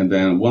 And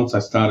then once I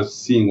started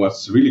seeing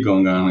what's really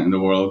going on in the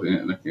world,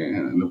 in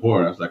the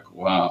war, I was like,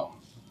 wow.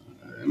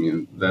 I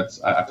mean,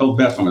 I felt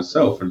bad for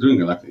myself for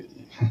doing it. Like,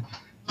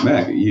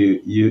 man,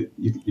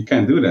 you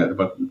can't do that.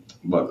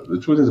 But the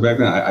truth is, back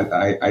then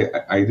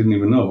I didn't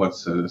even know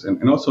what's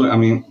and also, I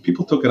mean,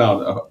 people took it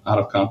out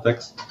of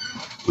context,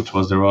 which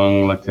was the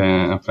wrong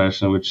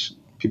impression, which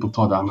people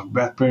thought I'm a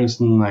bad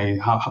person.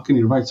 How can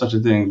you write such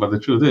a thing? But the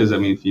truth is, I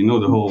mean, if you know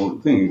the whole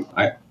thing,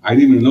 I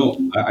didn't even know.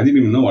 I didn't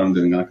even know what I'm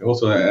doing. Like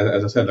also,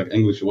 as I said, like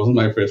English wasn't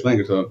my first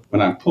language. So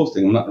when I'm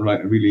posting, I'm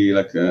not really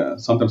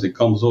sometimes it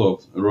comes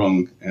off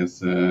wrong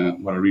as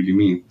what I really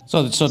mean.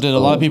 So did a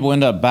lot of people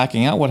end up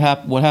backing out? What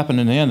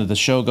happened in the end? Did the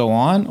show go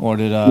on, or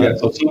did? Yeah,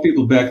 so some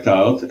people backed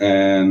out,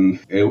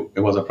 and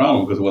it was a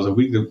problem because it was a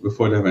week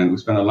before the event. We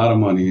spent a lot of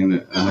money in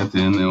it,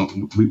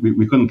 and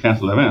we couldn't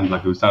cancel the event.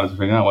 Like we started to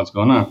figure out what's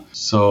going on.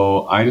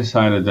 So I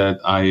decided that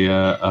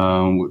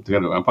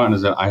together with my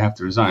partners, that I have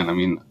to resign. I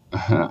mean,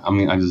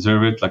 I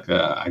deserve it. Like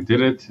I did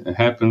it. It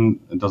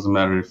happened. It doesn't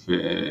matter if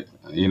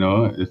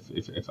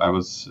if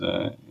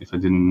I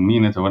didn't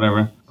mean it or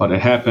whatever. But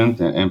it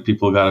happened, and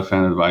people got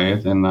offended by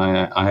it, and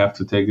I have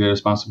to take the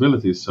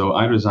responsibility. So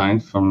I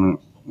resigned from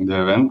the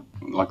event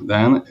like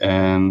then,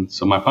 and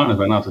so my partners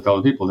went out to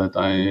tell the people that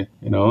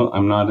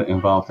I'm not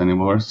involved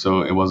anymore.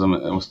 So it was a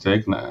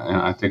mistake, and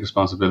I take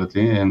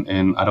responsibility,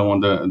 and I don't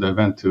want the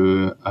event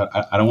to.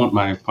 I don't want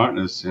my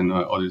partners and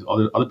all these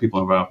other people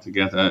involved to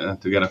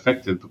get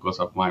affected because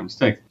of my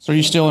mistake. So are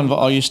you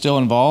still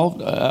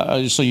involved?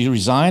 So you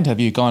resigned? Have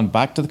you gone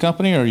back to the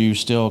company, or are you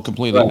still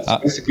completely?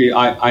 Basically,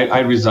 I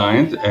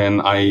resigned,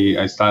 and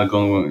I started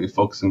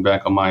focusing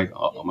back on my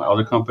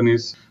other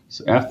companies.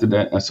 So after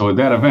that, at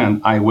that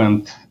event, I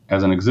went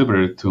as an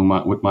exhibitor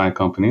with my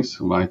companies,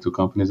 my two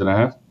companies that I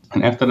have.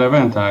 And after the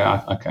event,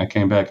 I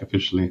came back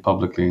officially,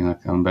 publicly, and I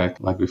come back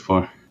like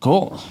before.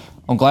 Cool.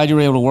 I'm glad you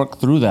were able to work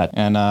through that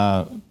and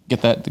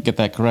get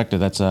that corrected.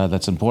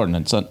 That's important.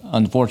 It's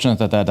unfortunate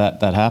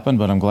that happened,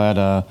 but I'm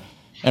glad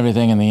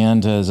everything in the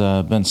end has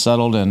been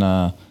settled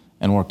and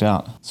worked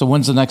out. So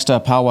when's the next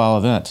powwow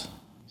event?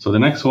 So the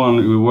next one,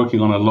 we're working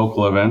on a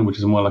local event, which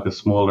is more like a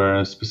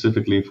smaller,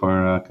 specifically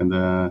for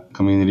the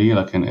community,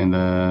 like in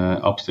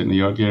the upstate New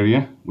York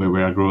area,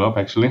 where I grew up,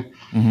 actually.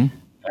 Mm-hmm.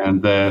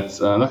 And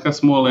that's like a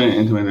small,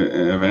 intimate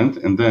event.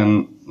 And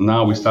then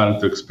now we started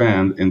to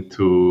expand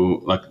into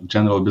like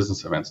general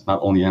business events, not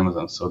only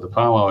Amazon. So the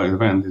Powwow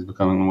event is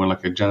becoming more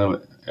like a general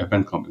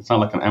event company. It's not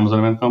like an Amazon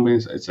event company.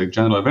 It's a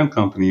general event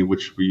company,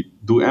 which we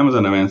do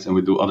Amazon events and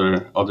we do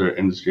other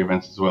industry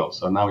events as well.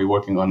 So now we're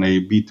working on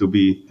a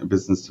B2B,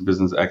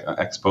 business-to-business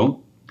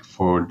expo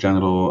for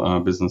general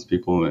business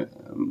people.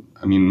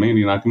 I mean,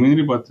 mainly in our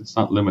community, but it's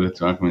not limited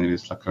to our community.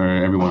 It's like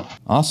everyone.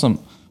 Awesome.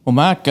 Well,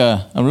 Mac,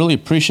 I really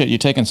appreciate you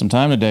taking some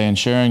time today and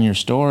sharing your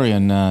story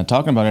and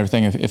talking about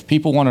everything. If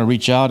people want to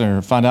reach out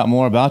or find out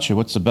more about you,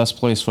 what's the best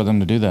place for them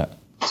to do that?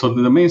 So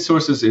the main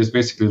sources is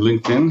basically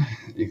LinkedIn.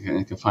 You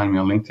can find me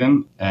on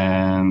LinkedIn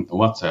and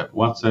WhatsApp.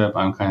 WhatsApp,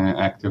 I'm kind of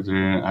active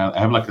there. I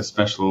have like a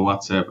special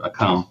WhatsApp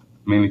account,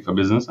 mainly for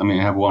business. I mean,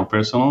 I have one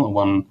personal,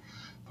 one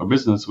for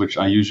business, which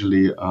I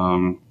usually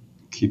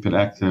keep it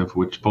active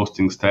with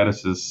posting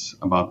statuses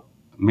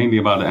mainly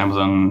about the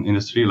Amazon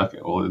industry, like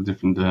all the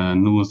different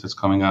news that's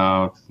coming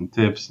out and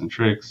tips and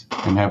tricks.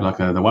 And I have like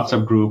the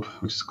WhatsApp group,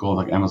 which is called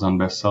like Amazon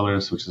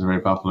Bestsellers, which is a very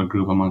popular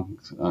group among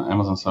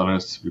Amazon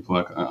sellers. People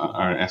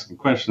are asking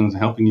questions,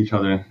 helping each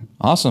other.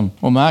 Awesome.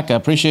 Well, Mac, I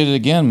appreciate it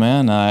again,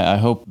 man. I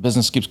hope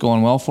business keeps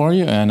going well for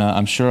you, and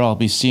I'm sure I'll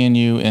be seeing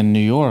you in New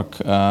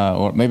York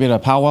or maybe at a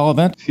Powwow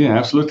event. Yeah,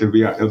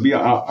 absolutely. It'll be an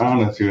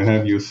honor to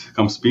have you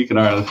come speak at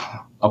our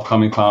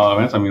upcoming Powwow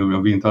events. I mean,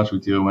 we'll be in touch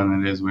with you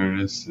when it is, where it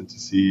is, to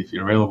see if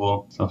you're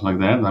available, stuff like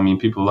that. I mean,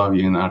 people love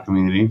you in our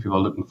community. People are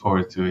looking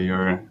forward to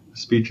your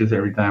speeches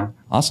every time.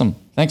 Awesome.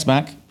 Thanks,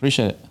 Mac.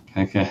 Appreciate it.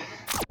 Okay.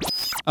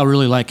 I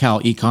really like how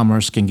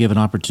e-commerce can give an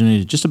opportunity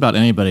to just about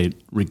anybody,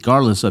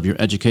 regardless of your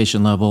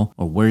education level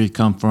or where you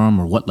come from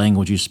or what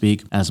language you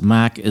speak. As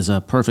Mac is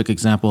a perfect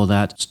example of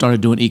that. Started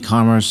doing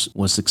e-commerce,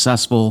 was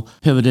successful,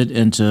 pivoted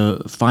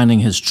into finding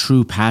his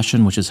true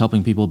passion, which is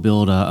helping people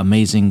build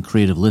amazing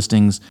creative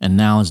listings, and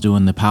now is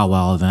doing the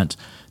Powwow event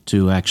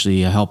to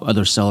actually help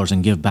other sellers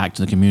and give back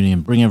to the community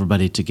and bring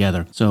everybody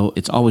together. So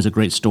it's always a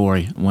great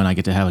story when I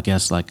get to have a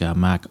guest like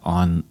Mac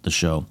on the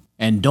show.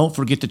 And don't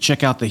forget to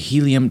check out the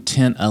Helium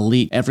 10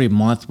 Elite. Every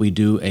month we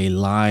do a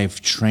live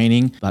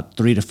training, about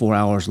 3 to 4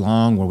 hours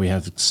long, where we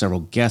have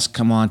several guests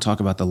come on, talk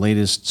about the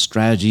latest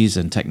strategies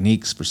and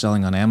techniques for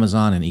selling on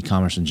Amazon and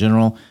e-commerce in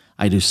general.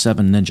 I do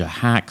 7 ninja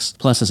hacks.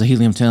 Plus, as a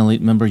Helium 10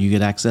 Elite member, you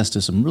get access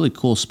to some really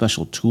cool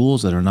special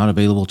tools that are not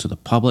available to the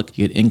public.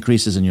 You get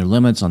increases in your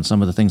limits on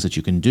some of the things that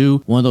you can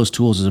do. One of those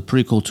tools is a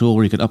pretty cool tool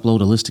where you can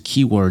upload a list of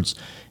keywords,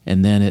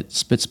 and then it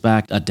spits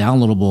back a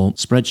downloadable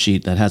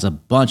spreadsheet that has a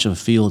bunch of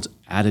fields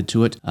added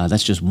to it.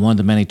 That's just one of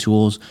the many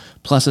tools.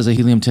 Plus, as a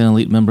Helium 10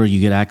 Elite member, you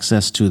get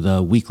access to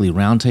the weekly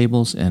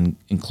roundtables, and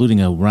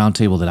including a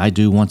roundtable that I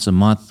do once a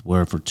month,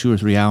 where for 2 or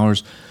 3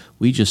 hours,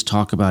 we just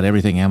talk about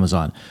everything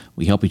Amazon.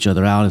 We help each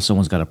other out if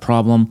someone's got a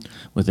problem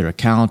with their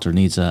account or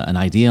needs an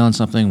idea on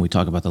something. We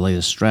talk about the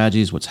latest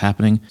strategies, what's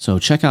happening. So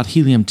check out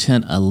Helium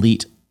 10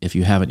 Elite if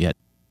you haven't yet.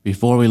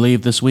 Before we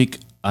leave this week,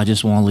 I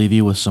just want to leave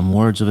you with some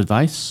words of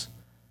advice.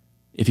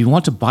 If you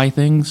want to buy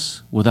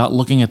things without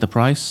looking at the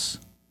price,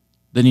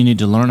 then you need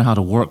to learn how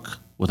to work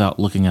without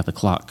looking at the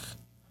clock.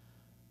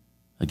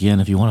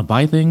 Again, if you want to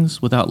buy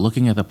things without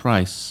looking at the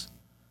price,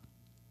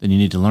 then you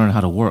need to learn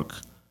how to work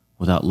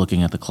without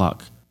looking at the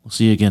clock. We'll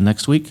see you again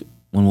next week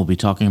when we'll be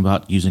talking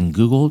about using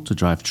Google to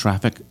drive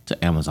traffic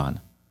to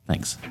Amazon.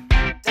 Thanks.